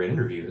really great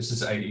interview. This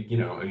is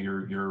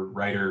your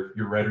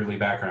writerly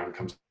background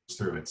comes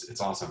through.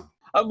 It's awesome.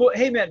 Well,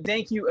 hey man,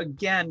 thank you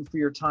again for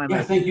your time.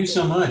 Yeah, thank you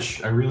so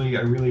much. I really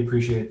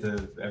appreciate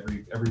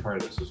every part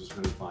of this. This was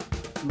really fun.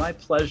 My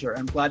pleasure.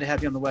 I'm glad to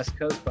have you on the West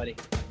Coast, buddy.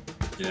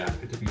 Yeah,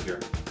 good to be here.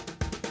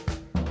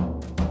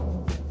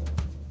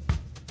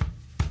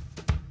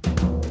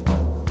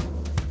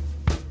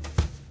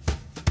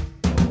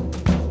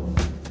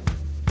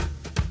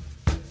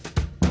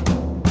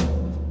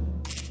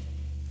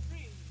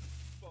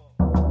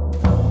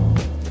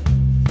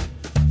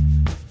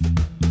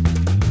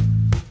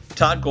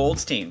 Todd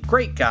Goldstein,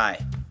 great guy.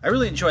 I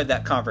really enjoyed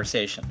that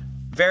conversation.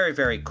 Very,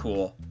 very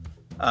cool.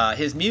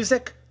 His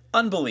music,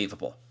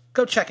 unbelievable.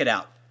 Go check it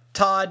out.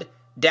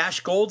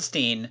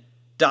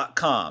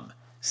 Todd-Goldstein.com.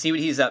 See what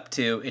he's up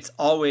to. It's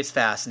always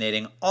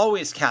fascinating,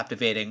 always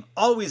captivating,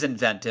 always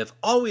inventive,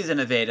 always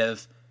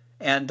innovative,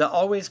 and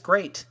always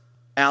great.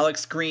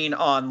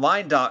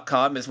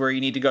 AlexGreenOnline.com is where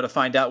you need to go to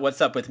find out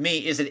what's up with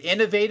me. Is it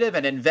innovative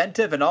and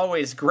inventive and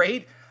always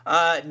great?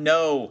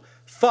 No,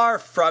 far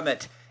from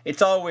it.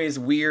 It's always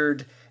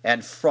weird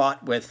and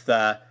fraught with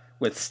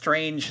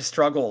strange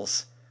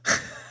struggles.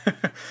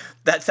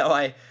 That's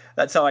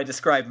how I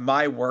describe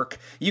my work.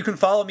 You can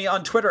follow me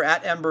on Twitter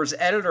at Embers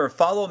Editor.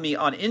 Follow me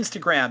on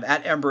Instagram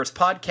at Embers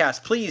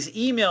Podcast. Please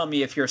email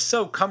me if you're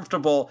so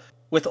comfortable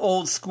with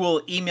old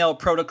school email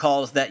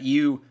protocols that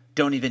you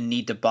don't even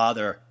need to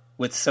bother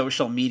with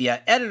social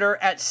media. Editor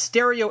at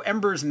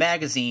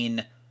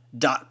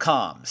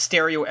StereoEmbersMagazine.com.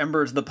 Stereo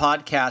Embers, the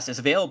podcast, is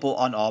available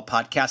on all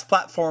podcast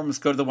platforms.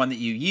 Go to the one that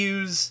you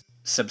use,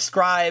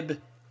 subscribe,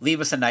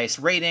 leave us a nice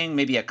rating,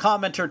 maybe a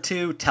comment or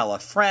two, tell a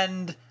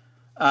friend.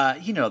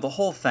 The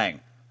whole thing.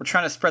 We're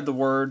trying to spread the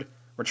word.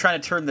 We're trying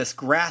to turn this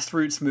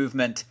grassroots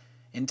movement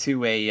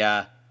into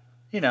an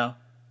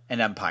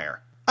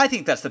empire. I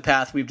think that's the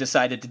path we've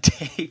decided to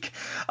take.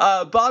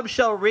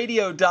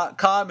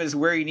 Bombshellradio.com is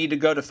where you need to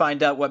go to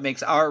find out what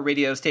makes our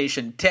radio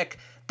station tick.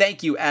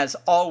 Thank you, as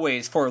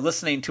always, for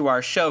listening to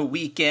our show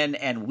week in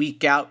and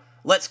week out.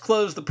 Let's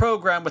close the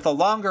program with a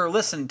longer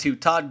listen to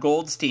Todd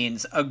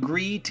Goldstein's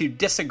Agree to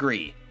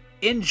Disagree.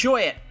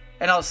 Enjoy it,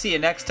 and I'll see you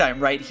next time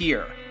right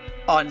here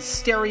on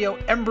Stereo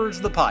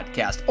Embers, the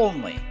podcast,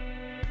 only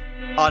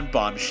on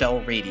Bombshell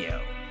Radio.